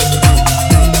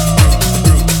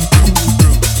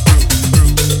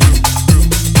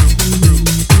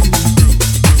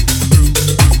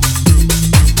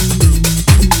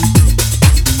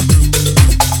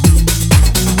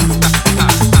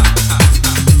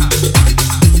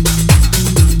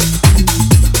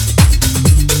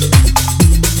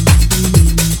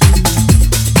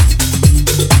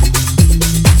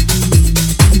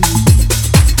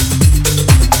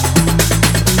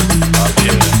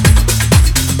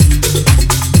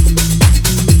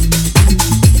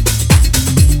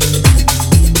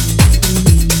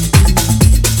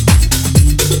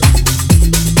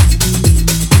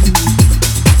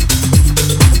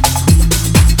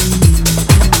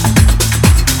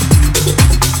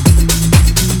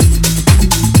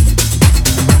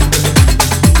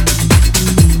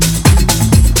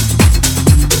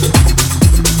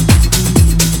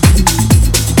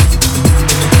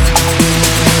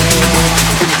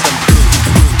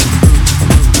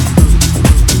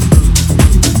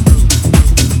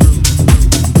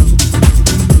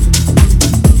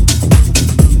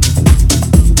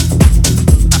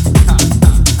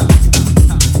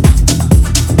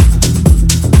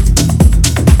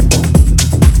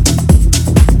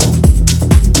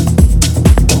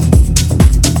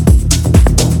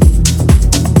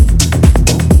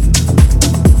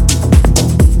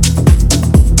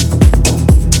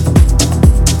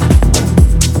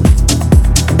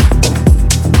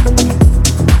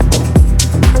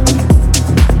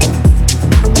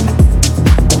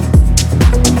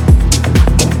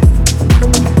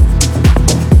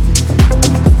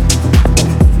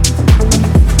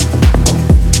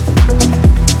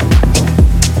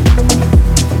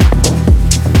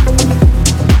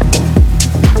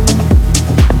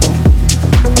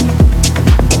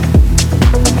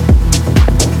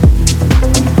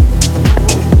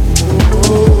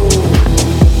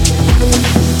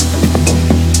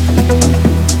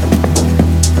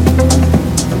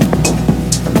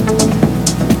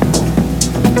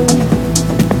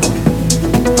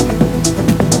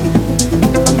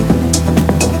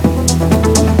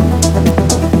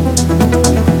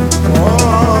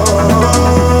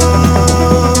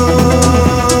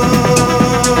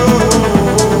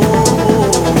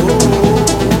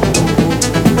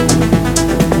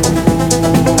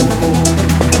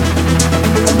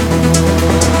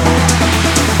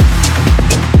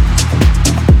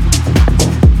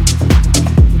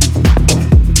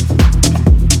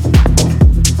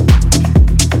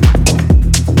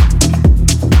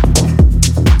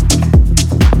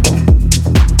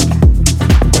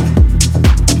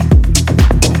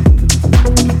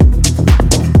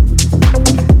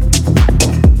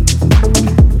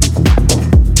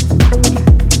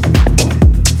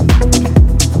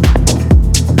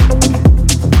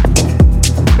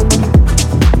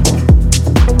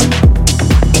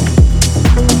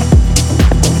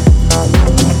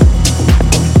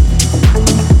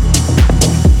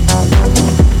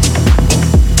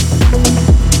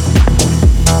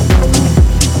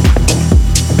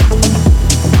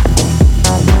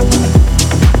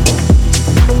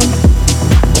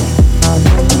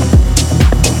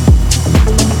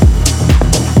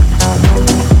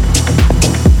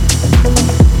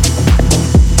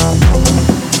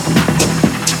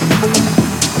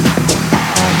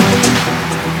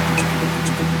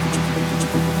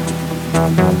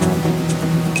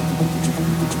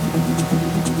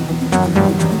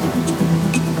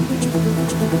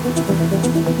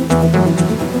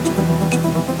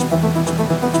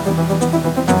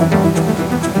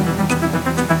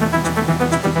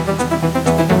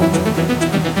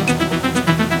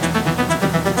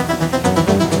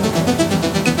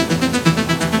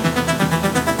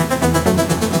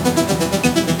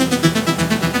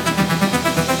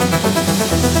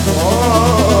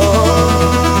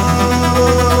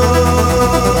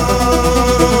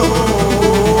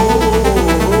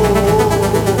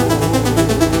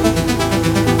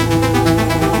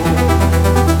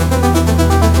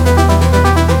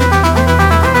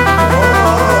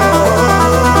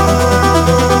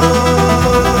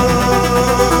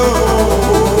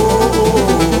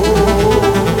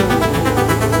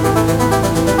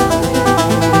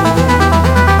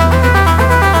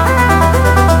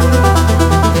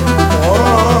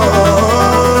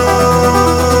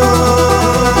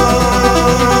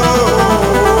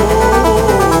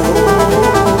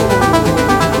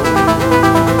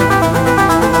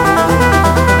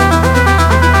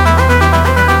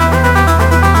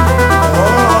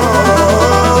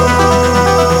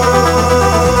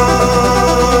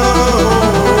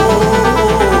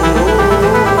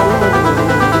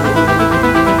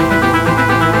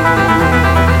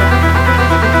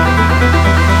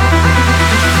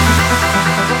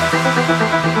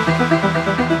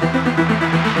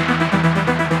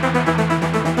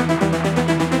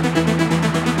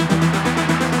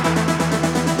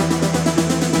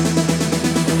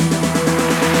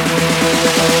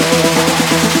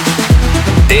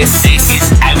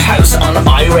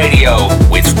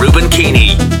 iRadio with Ruben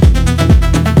Keeney.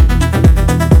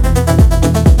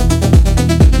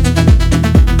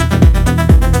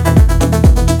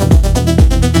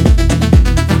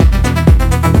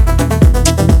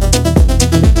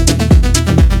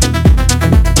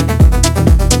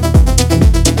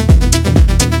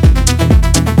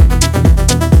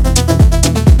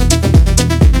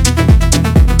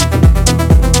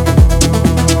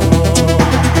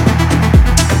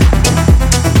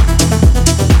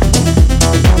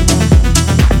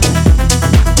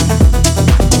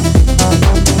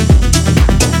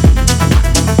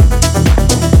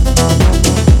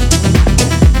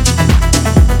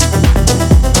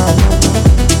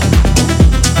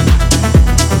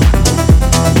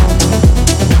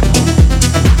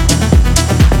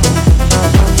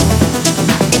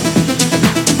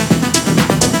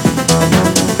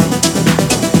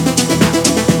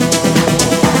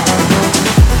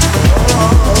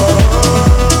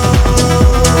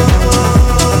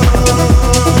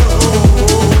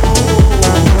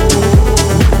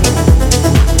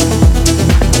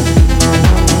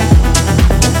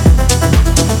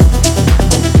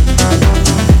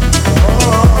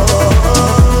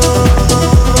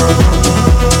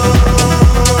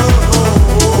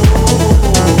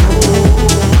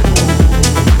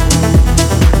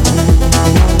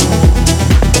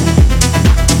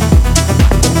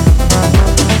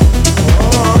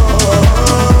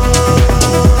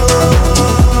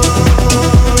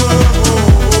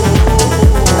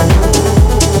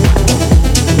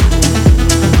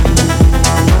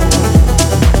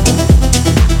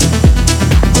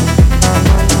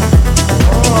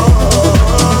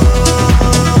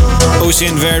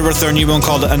 Ocean Verde with their new one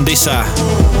called Andisa,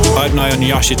 out now on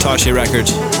Yoshitashi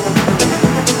Records.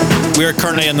 We are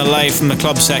currently in the live from the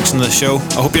club section of the show.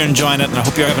 I hope you're enjoying it and I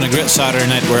hope you're having a great Saturday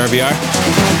night wherever you are.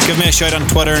 Give me a shout on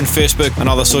Twitter and Facebook and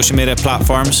all the social media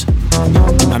platforms,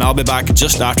 and I'll be back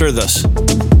just after this.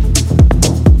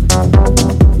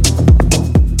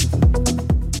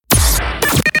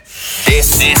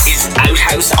 This is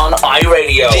Outhouse on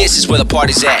iRadio. This is where the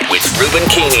party's at. With Ruben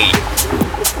Keeney.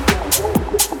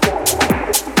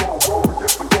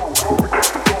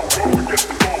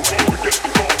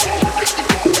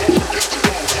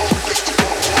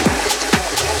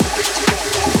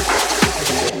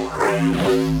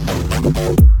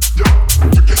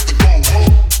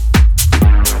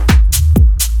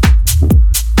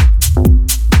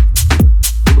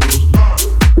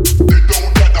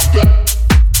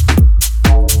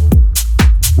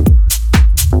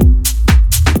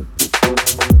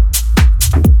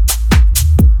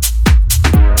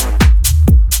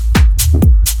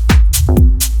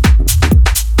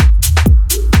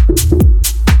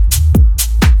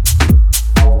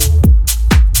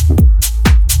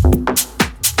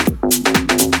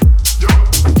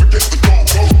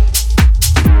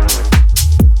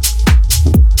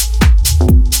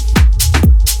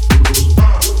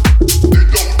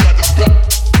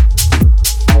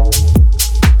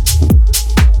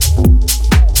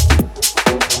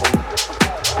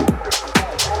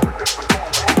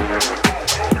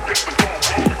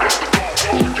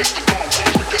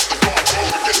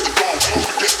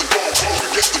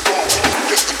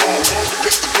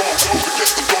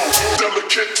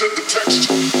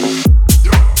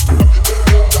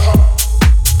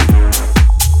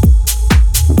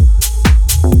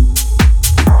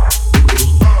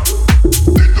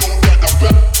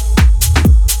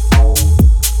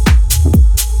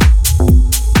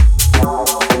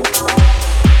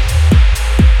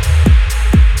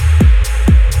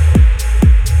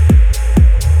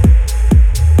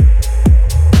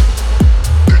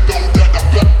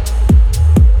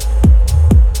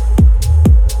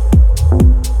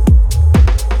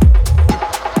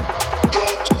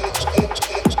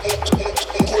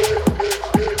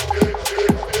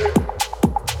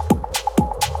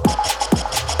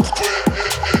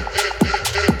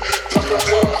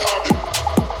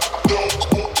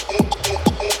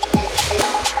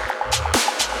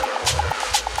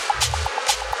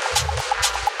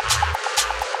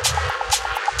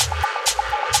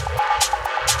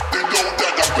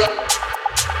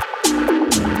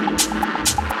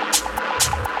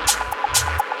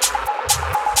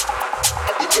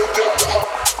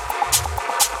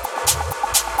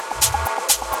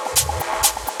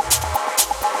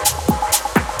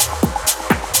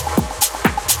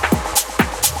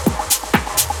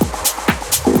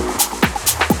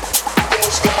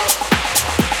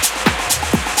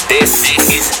 This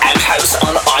is Outhouse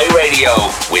on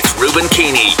iRadio with Ruben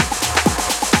Keeney.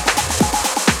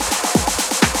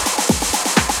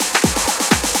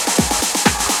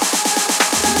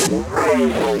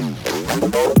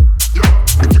 Hey.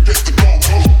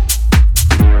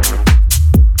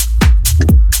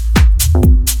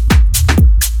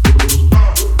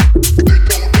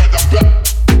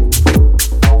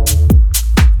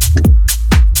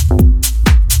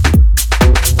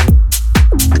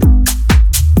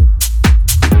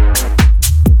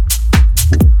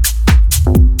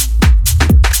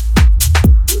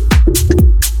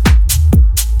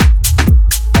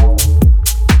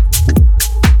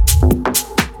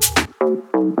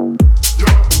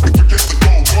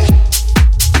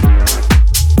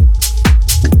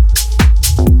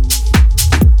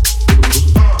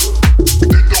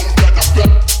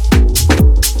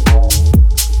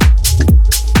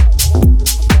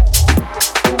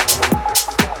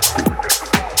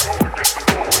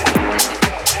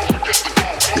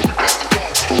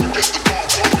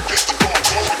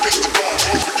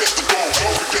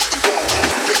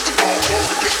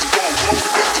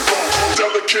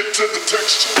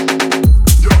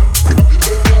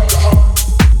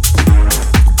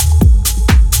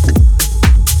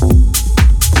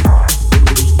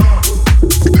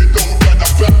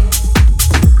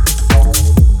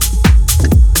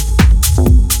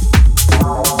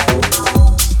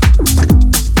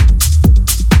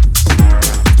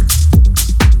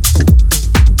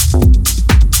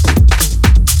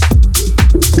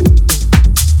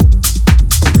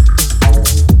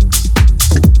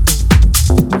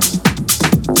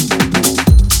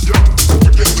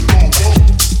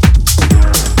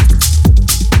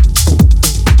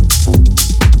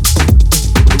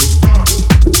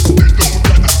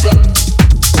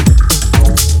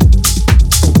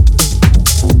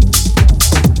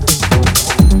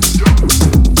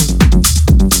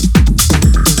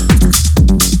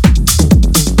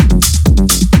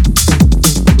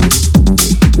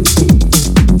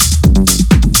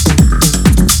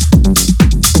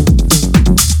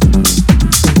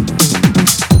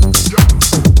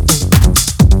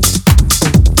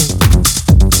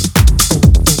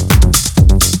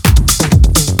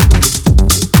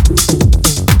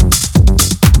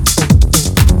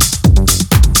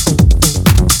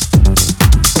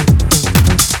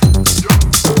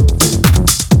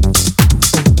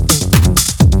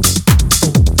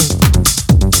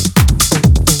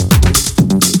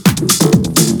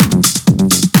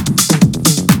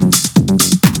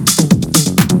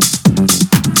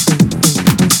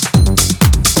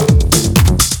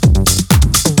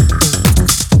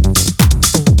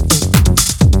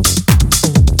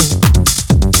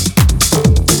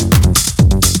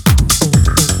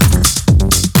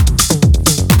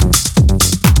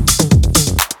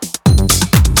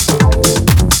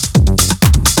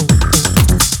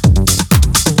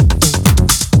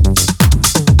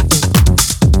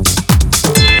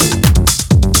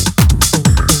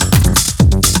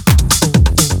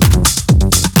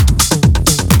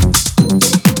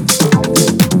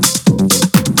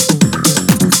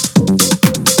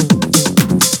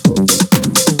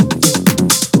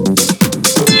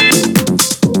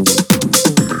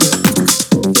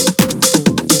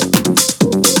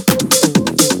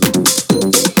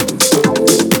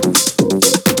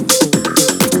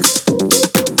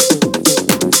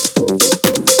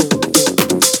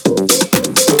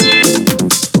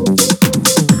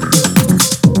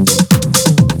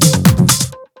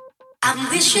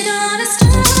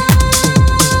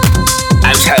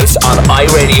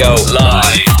 iRadio,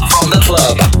 live from the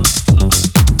club.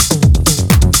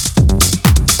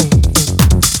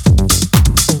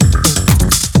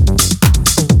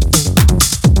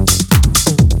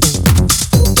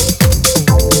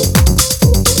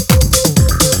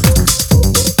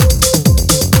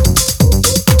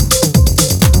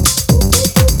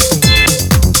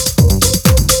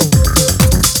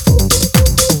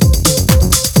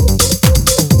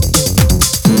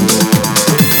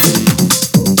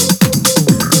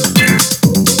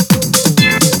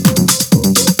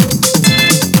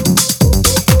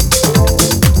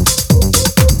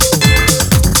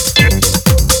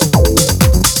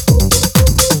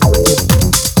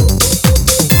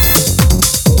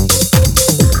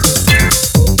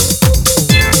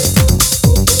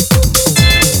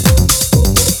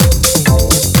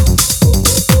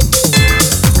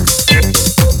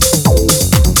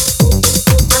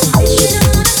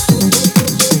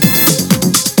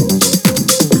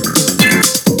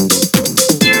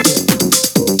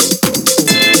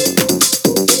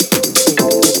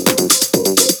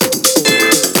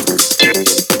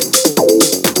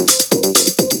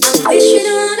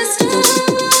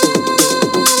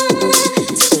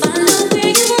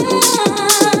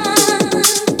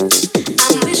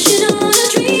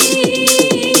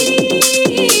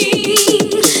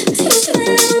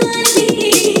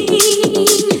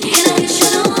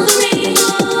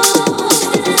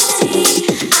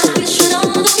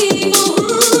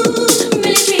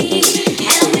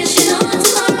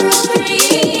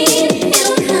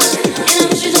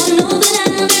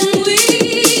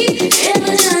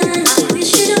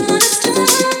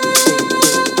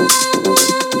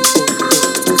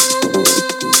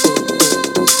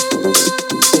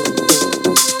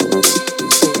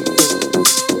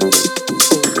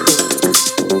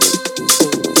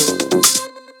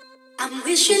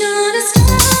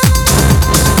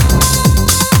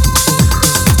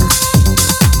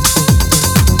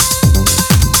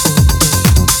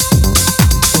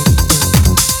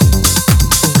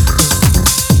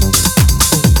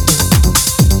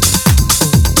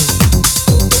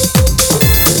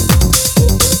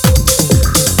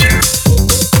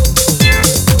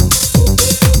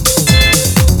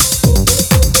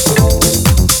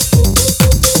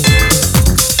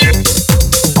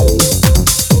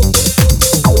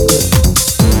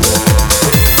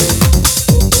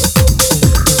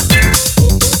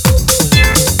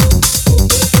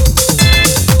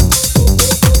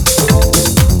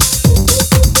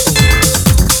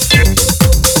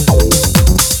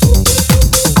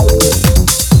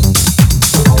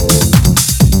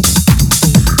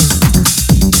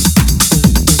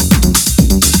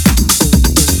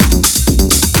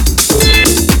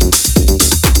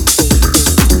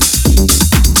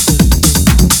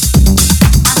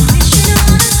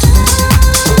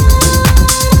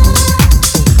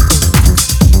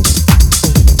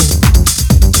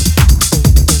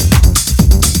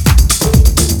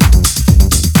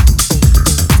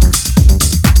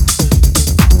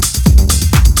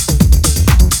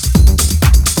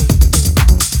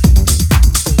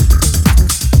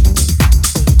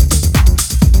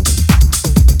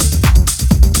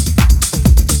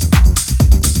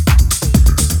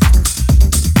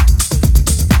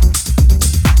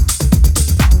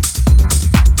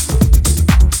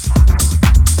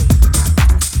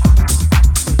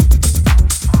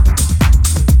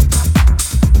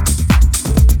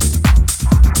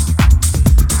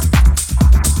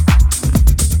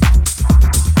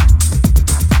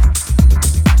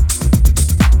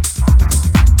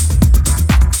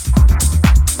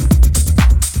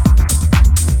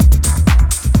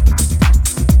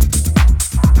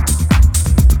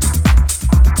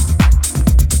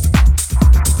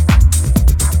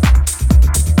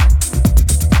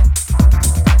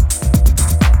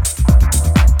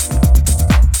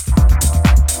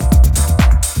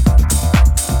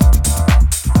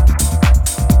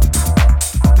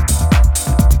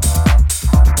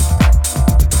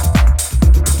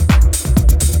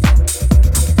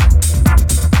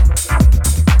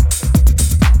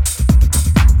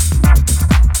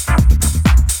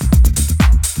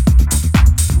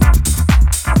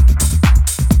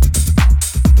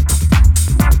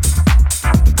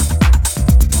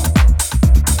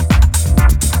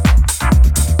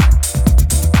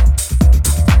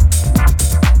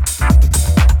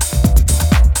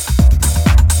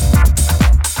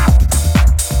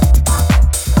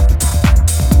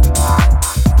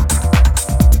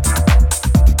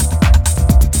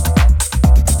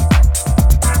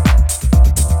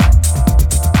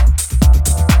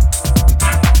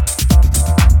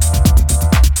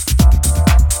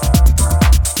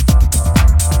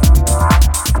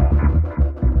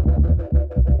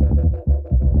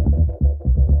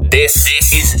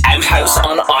 This is Outhouse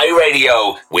on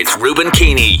iRadio with Ruben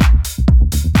Keeney.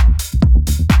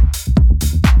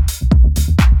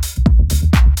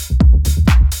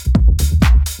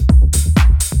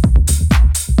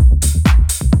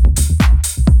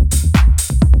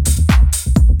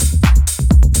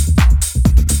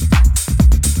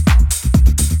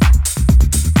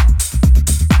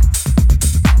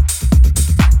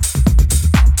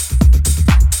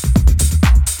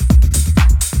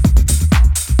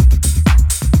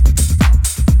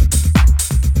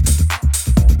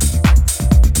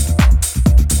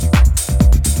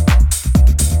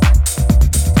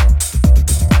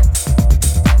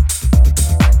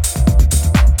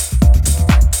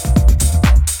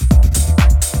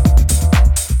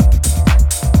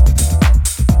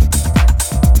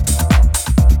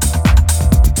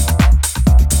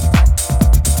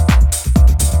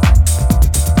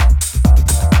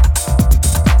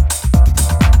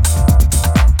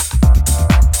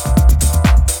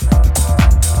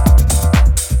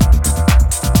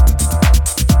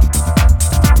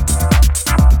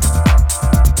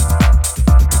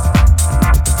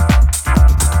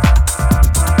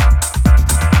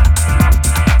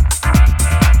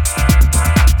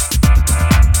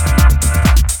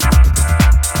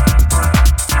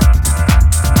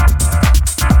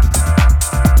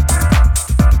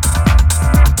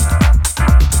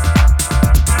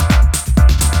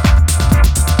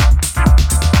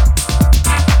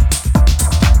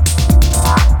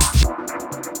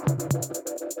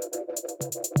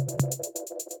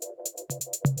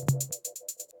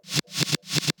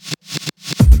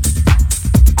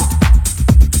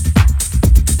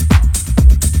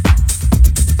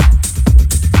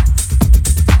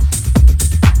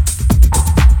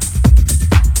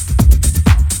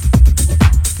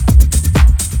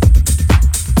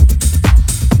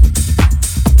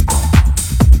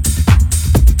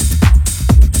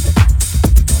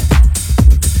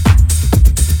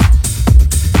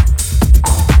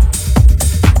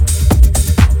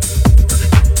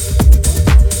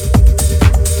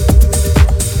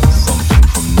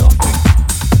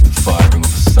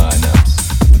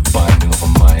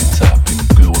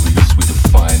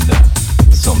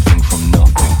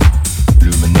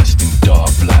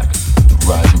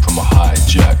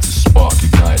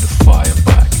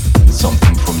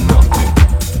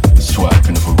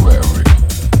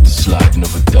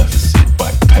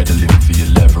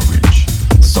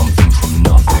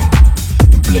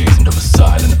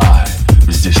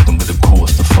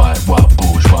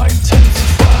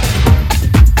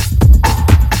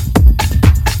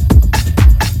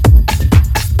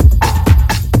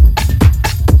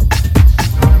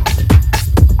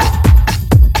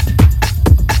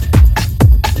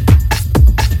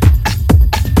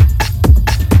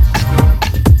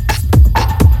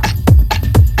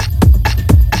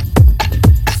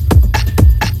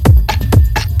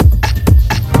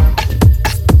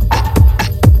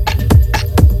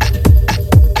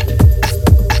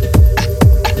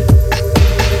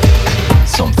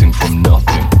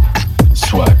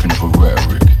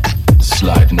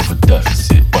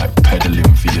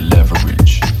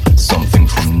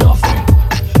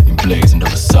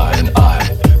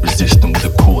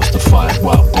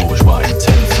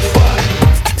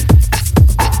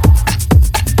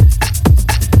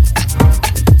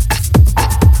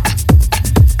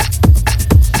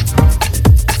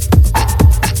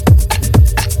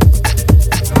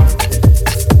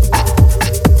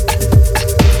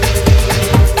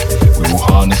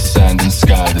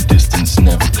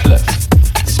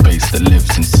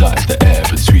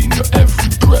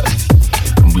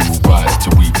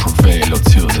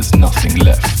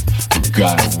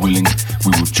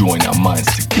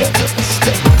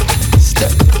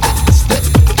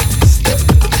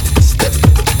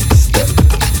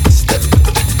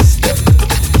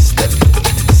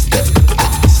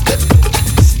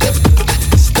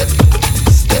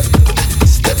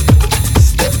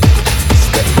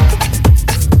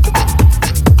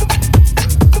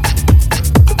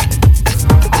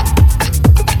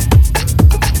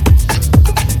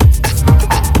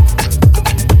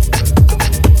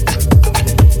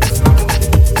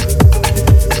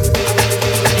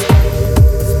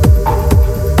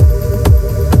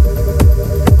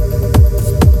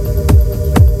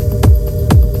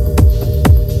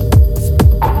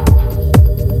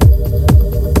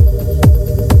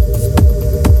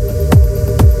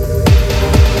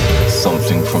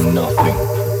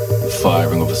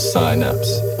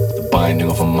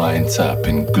 tap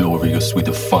in glorious, we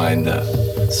define that.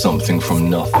 Something from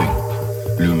nothing,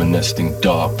 luminescing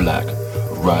dark black,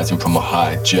 rising from a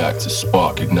hijack to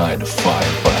spark, ignite a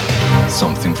fire back.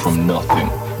 Something from nothing,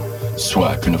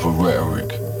 swiping of a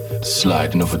rhetoric,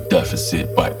 sliding of a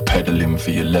deficit, backpedaling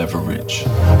for your leverage.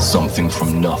 Something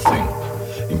from nothing,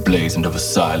 emblazoned of a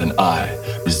silent eye,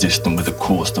 resisting with a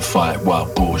course to fight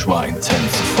while bourgeois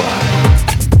intensify.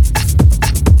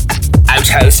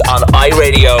 Outhouse on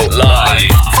iRadio,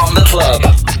 live from the club.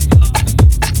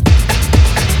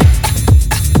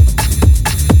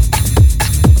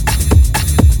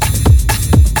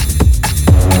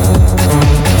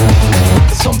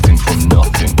 Something from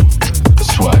nothing,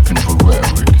 swiping of a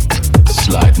rhetoric,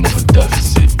 sliding of a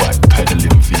deficit,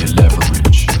 backpedaling for your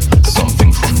leverage.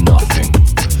 Something from nothing,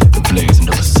 emblazoned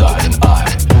of a silent eye,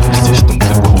 resisting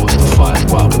with a course to fight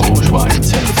while bourgeois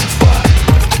intensify.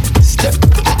 Step,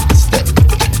 step, step,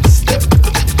 step,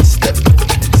 step,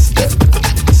 step,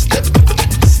 step,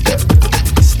 step,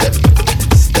 step,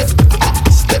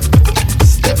 step, step,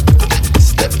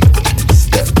 step,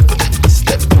 step,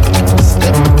 step,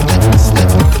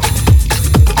 step.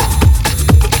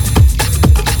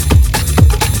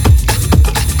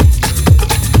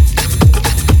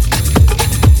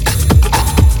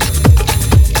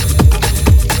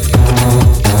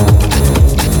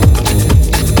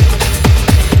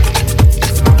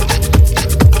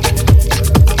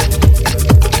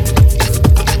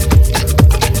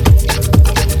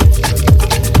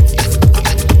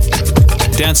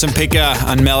 Dancing Pika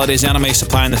and Melody's Enemy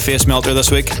supplying the face melter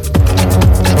this week.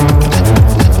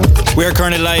 We are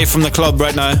currently live from the club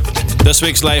right now. This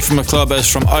week's live from the club is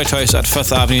from Outhouse at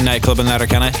 5th Avenue nightclub in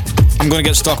Letterkenny. I'm going to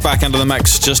get stuck back into the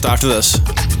mix just after this.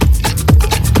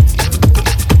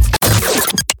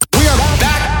 We are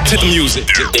back to the music.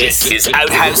 This is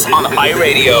Outhouse on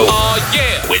iRadio. Oh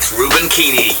yeah. With Ruben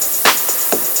Keeney.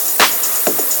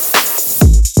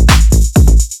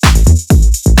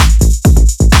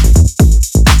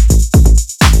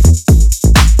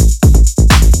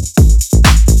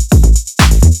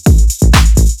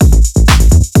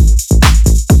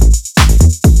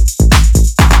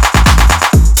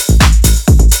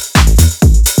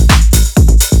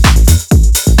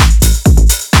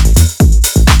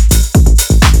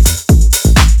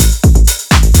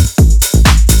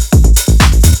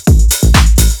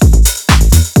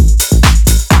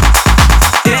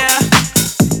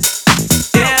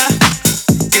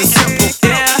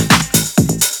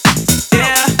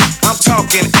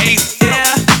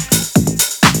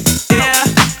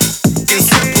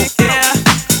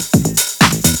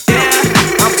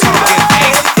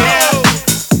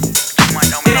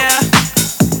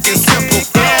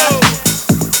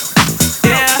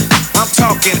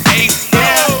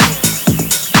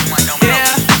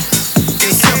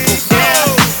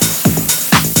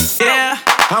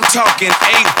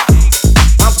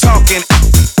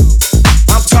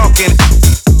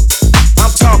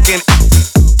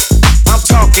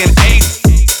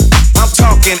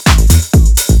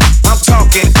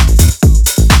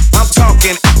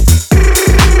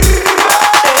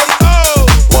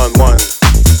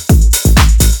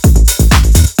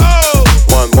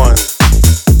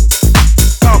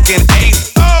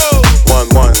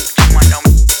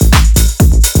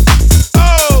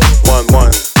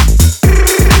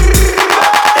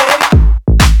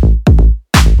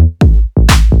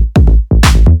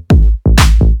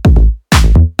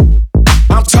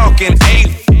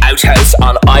 Outhouse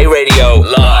on iRadio,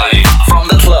 live from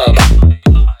the club.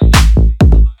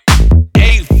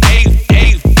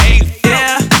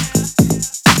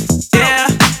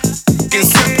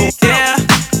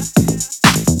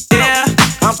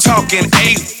 I'm talking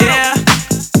eight. Yeah.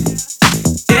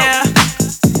 Yeah.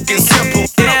 Get simple.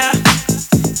 Yeah.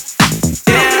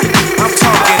 Yeah. I'm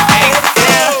talking eight.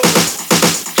 Yeah.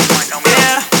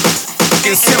 Yeah.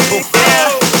 Get simple.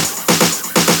 Yeah.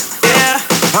 Yeah.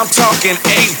 I'm talking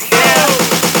eight. Yeah.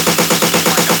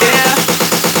 Yeah.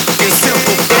 Get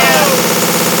simple. Yeah.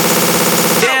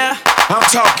 Yeah. I'm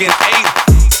talking eight.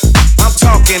 I'm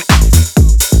talking.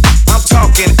 I'm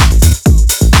talking.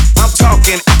 I'm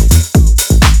talking.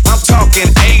 I'm talking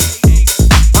eight.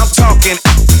 I'm talking.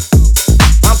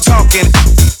 I'm talking.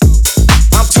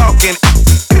 I'm talking.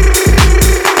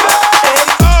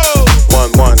 Oh.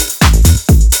 1-1.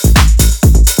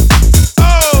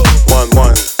 Oh.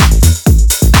 1-1.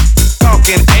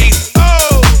 Talking eight.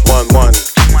 Oh. 1-1.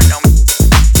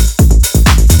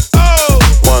 Oh.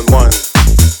 1-1.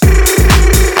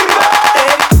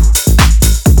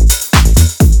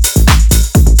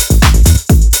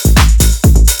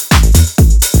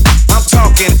 I'm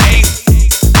talking eight.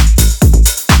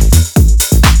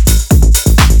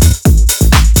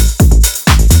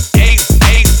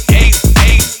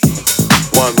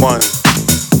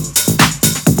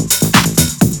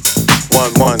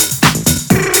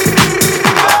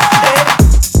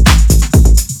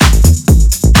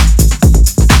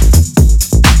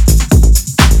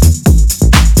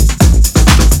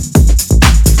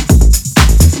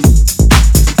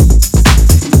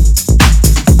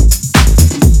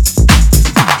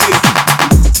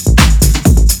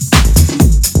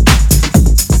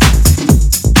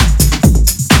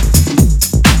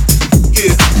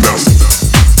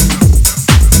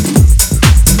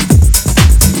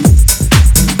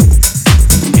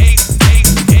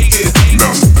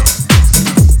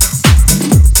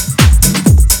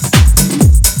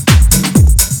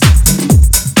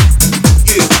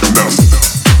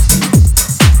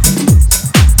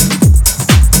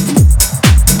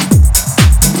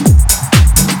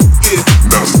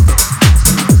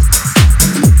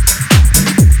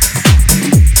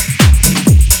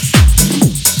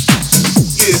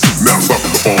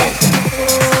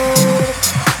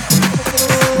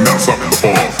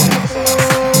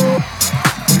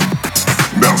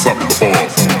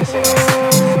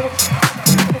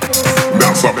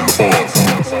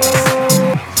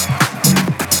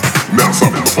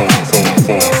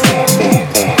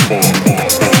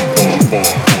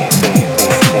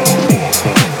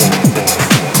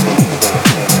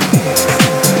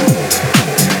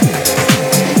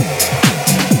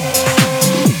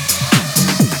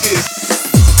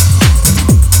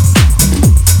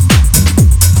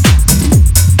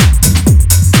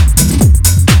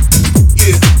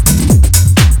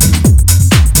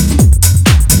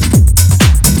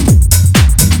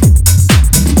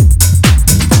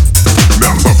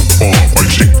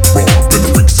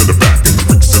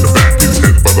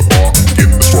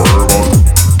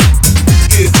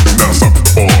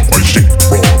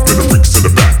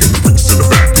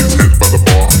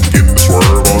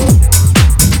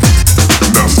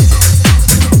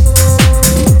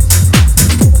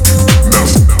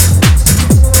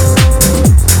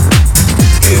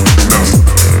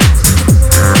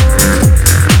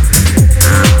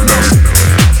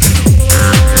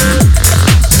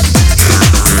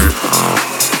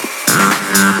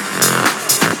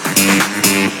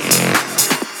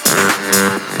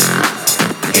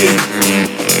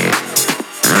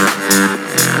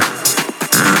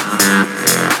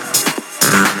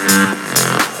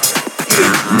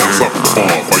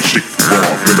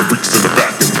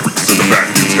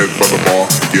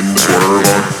 getting the swerve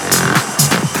on.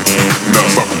 Now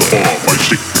stop at the bar, while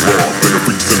shake it raw. Then the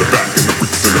freaks in the back, and the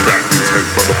freaks in the back is head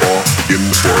by the bar, getting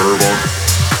the swerve on.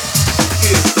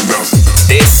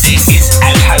 This is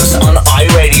Outhouse on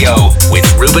iRadio with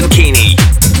Ruben Keeney.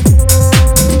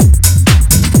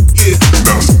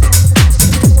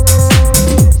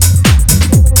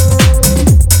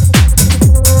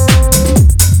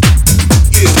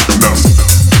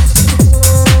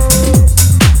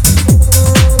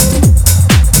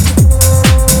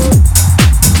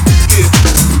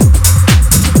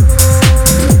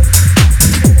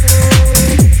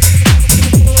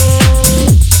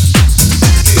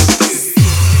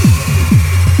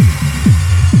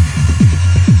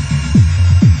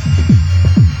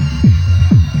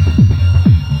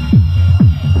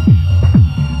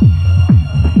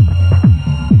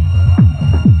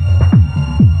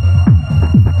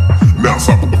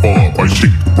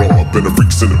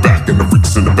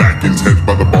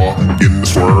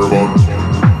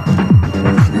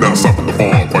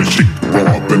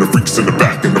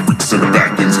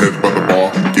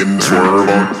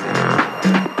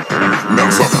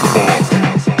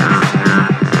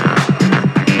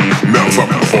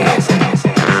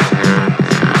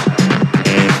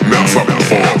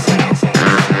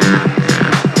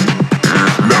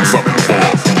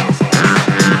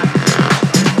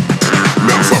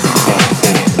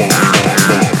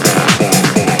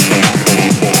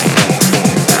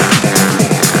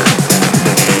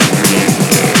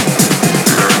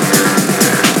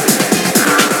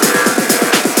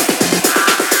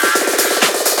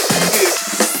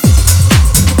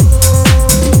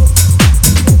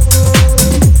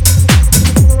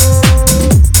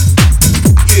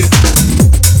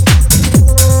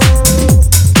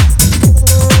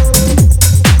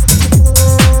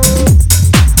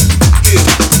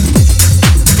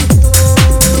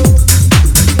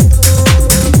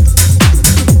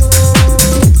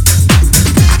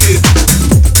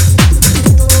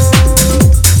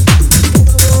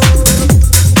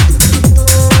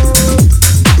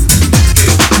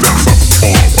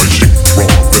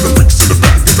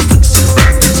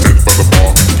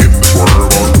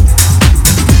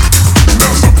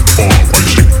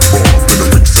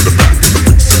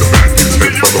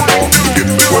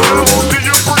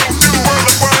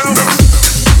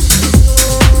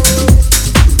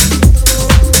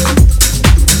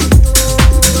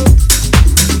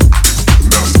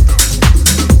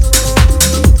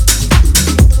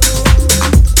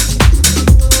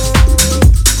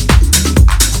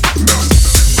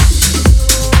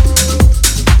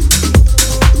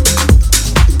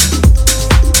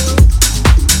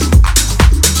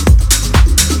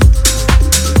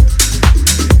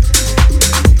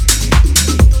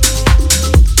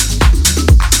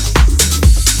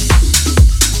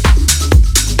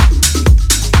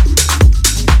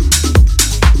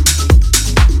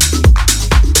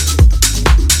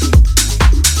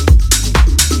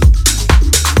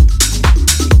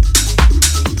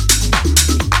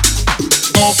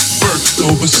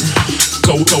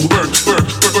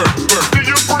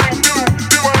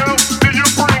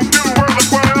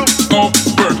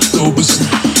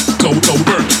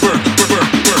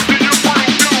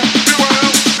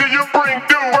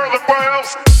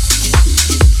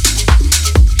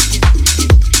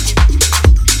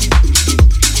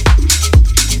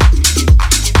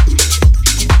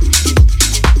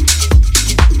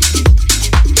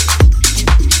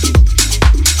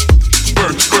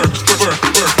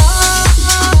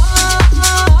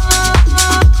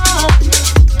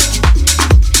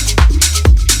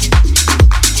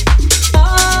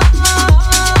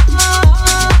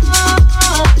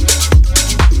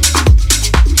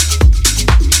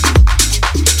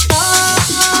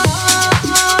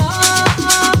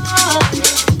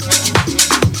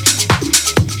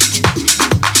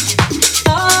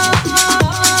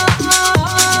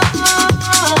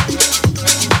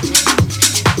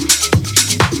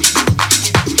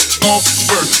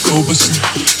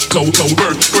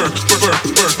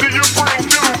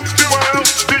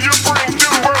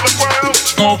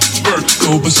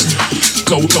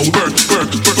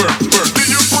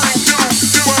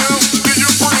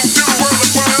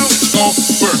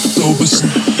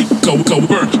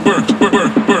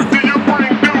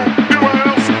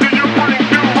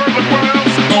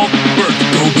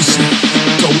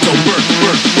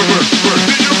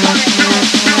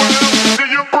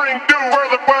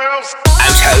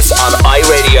 Outhouse on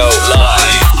iRadio,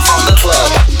 live from the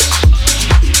club.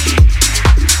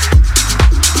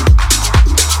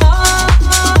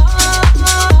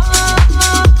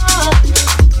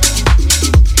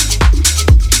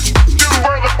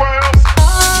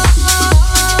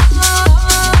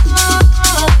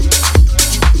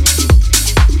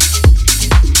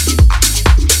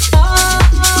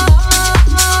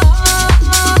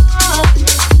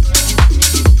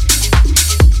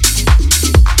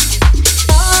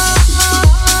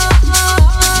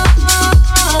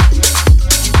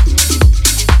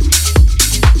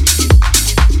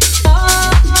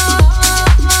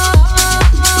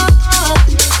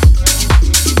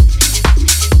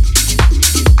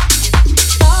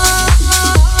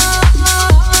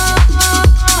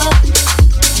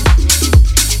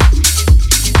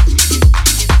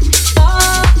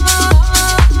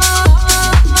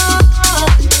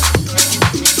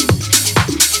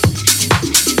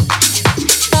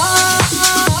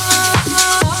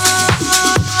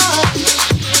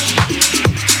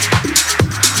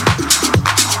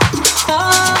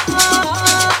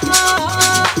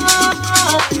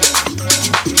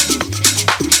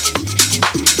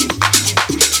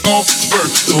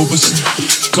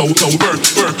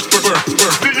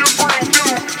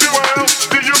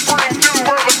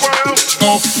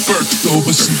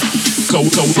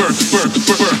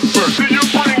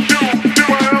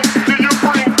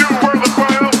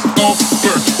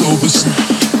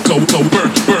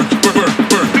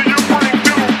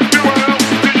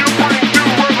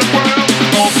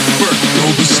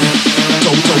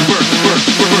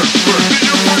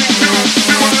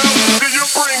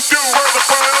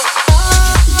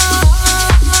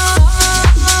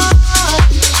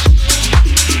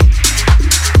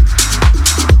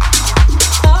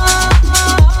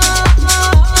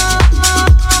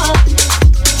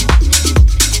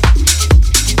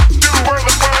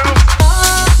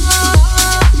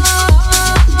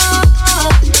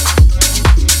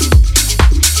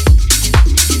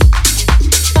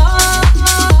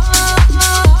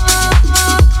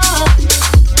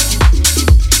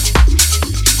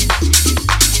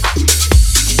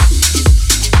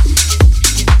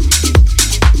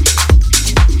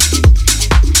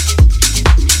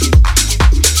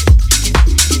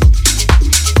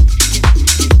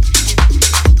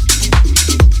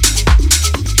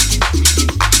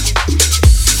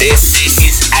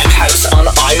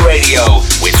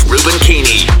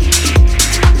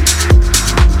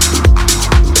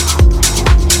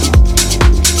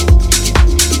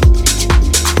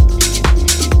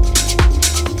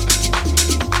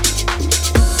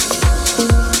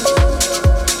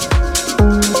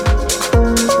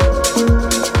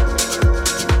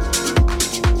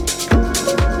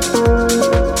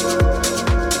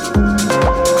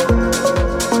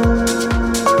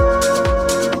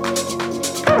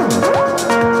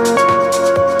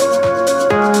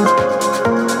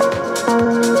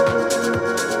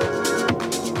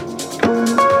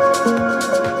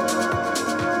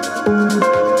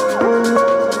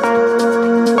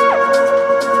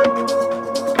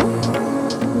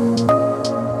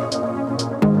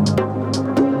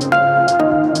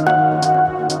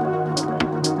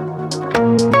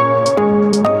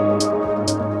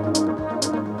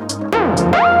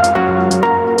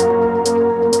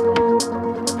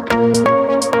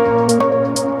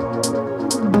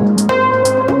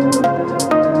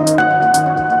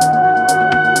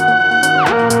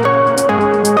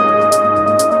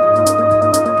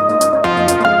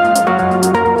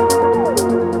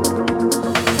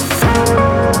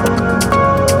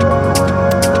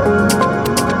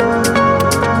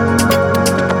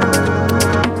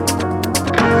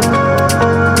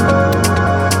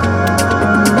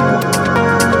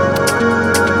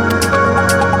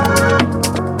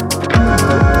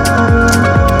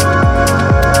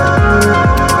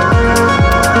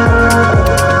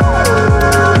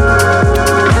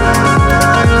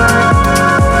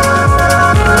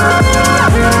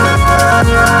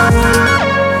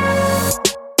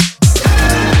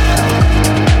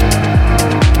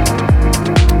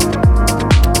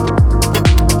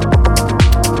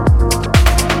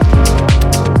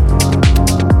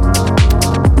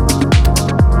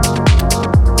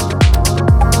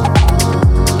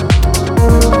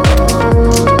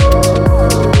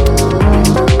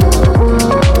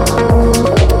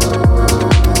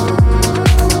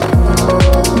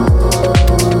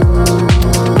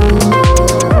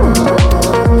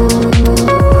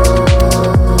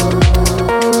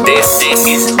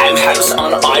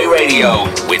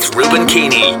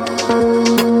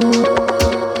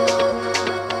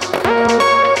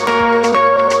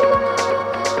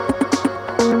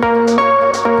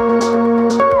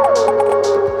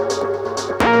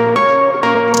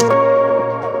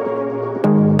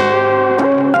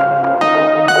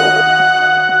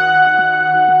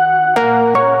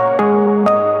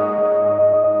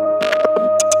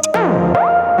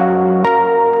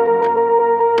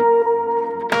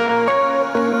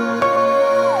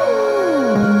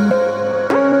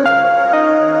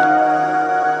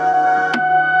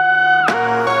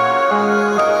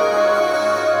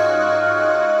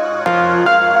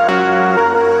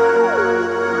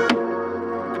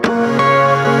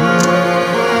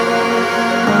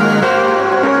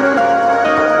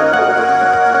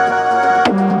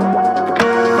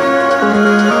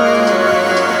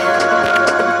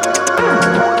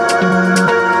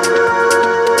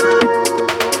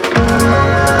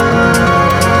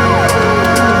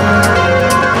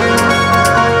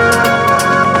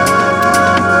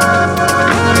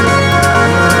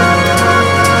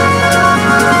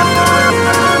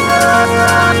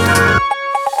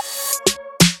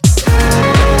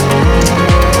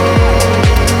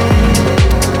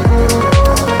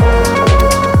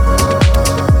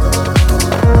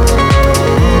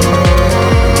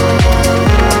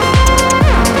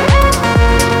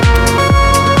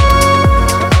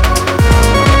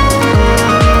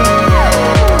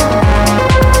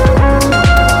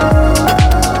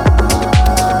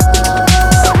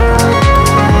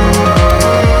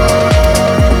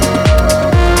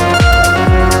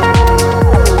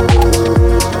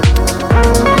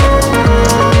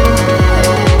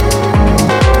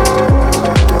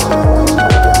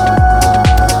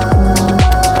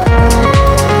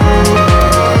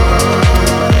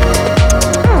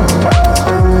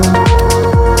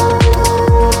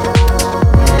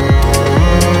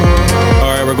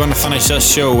 finish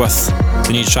this show with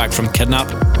the new track from Kidnap.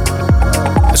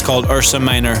 It's called Ursa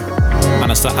Minor,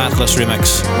 and it's the Atlas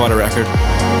remix. What a record.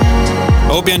 I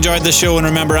hope you enjoyed the show, and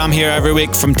remember, I'm here every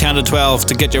week from 10 to 12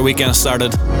 to get your weekend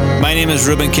started. My name is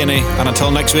Ruben Kinney, and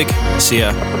until next week, see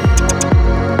ya.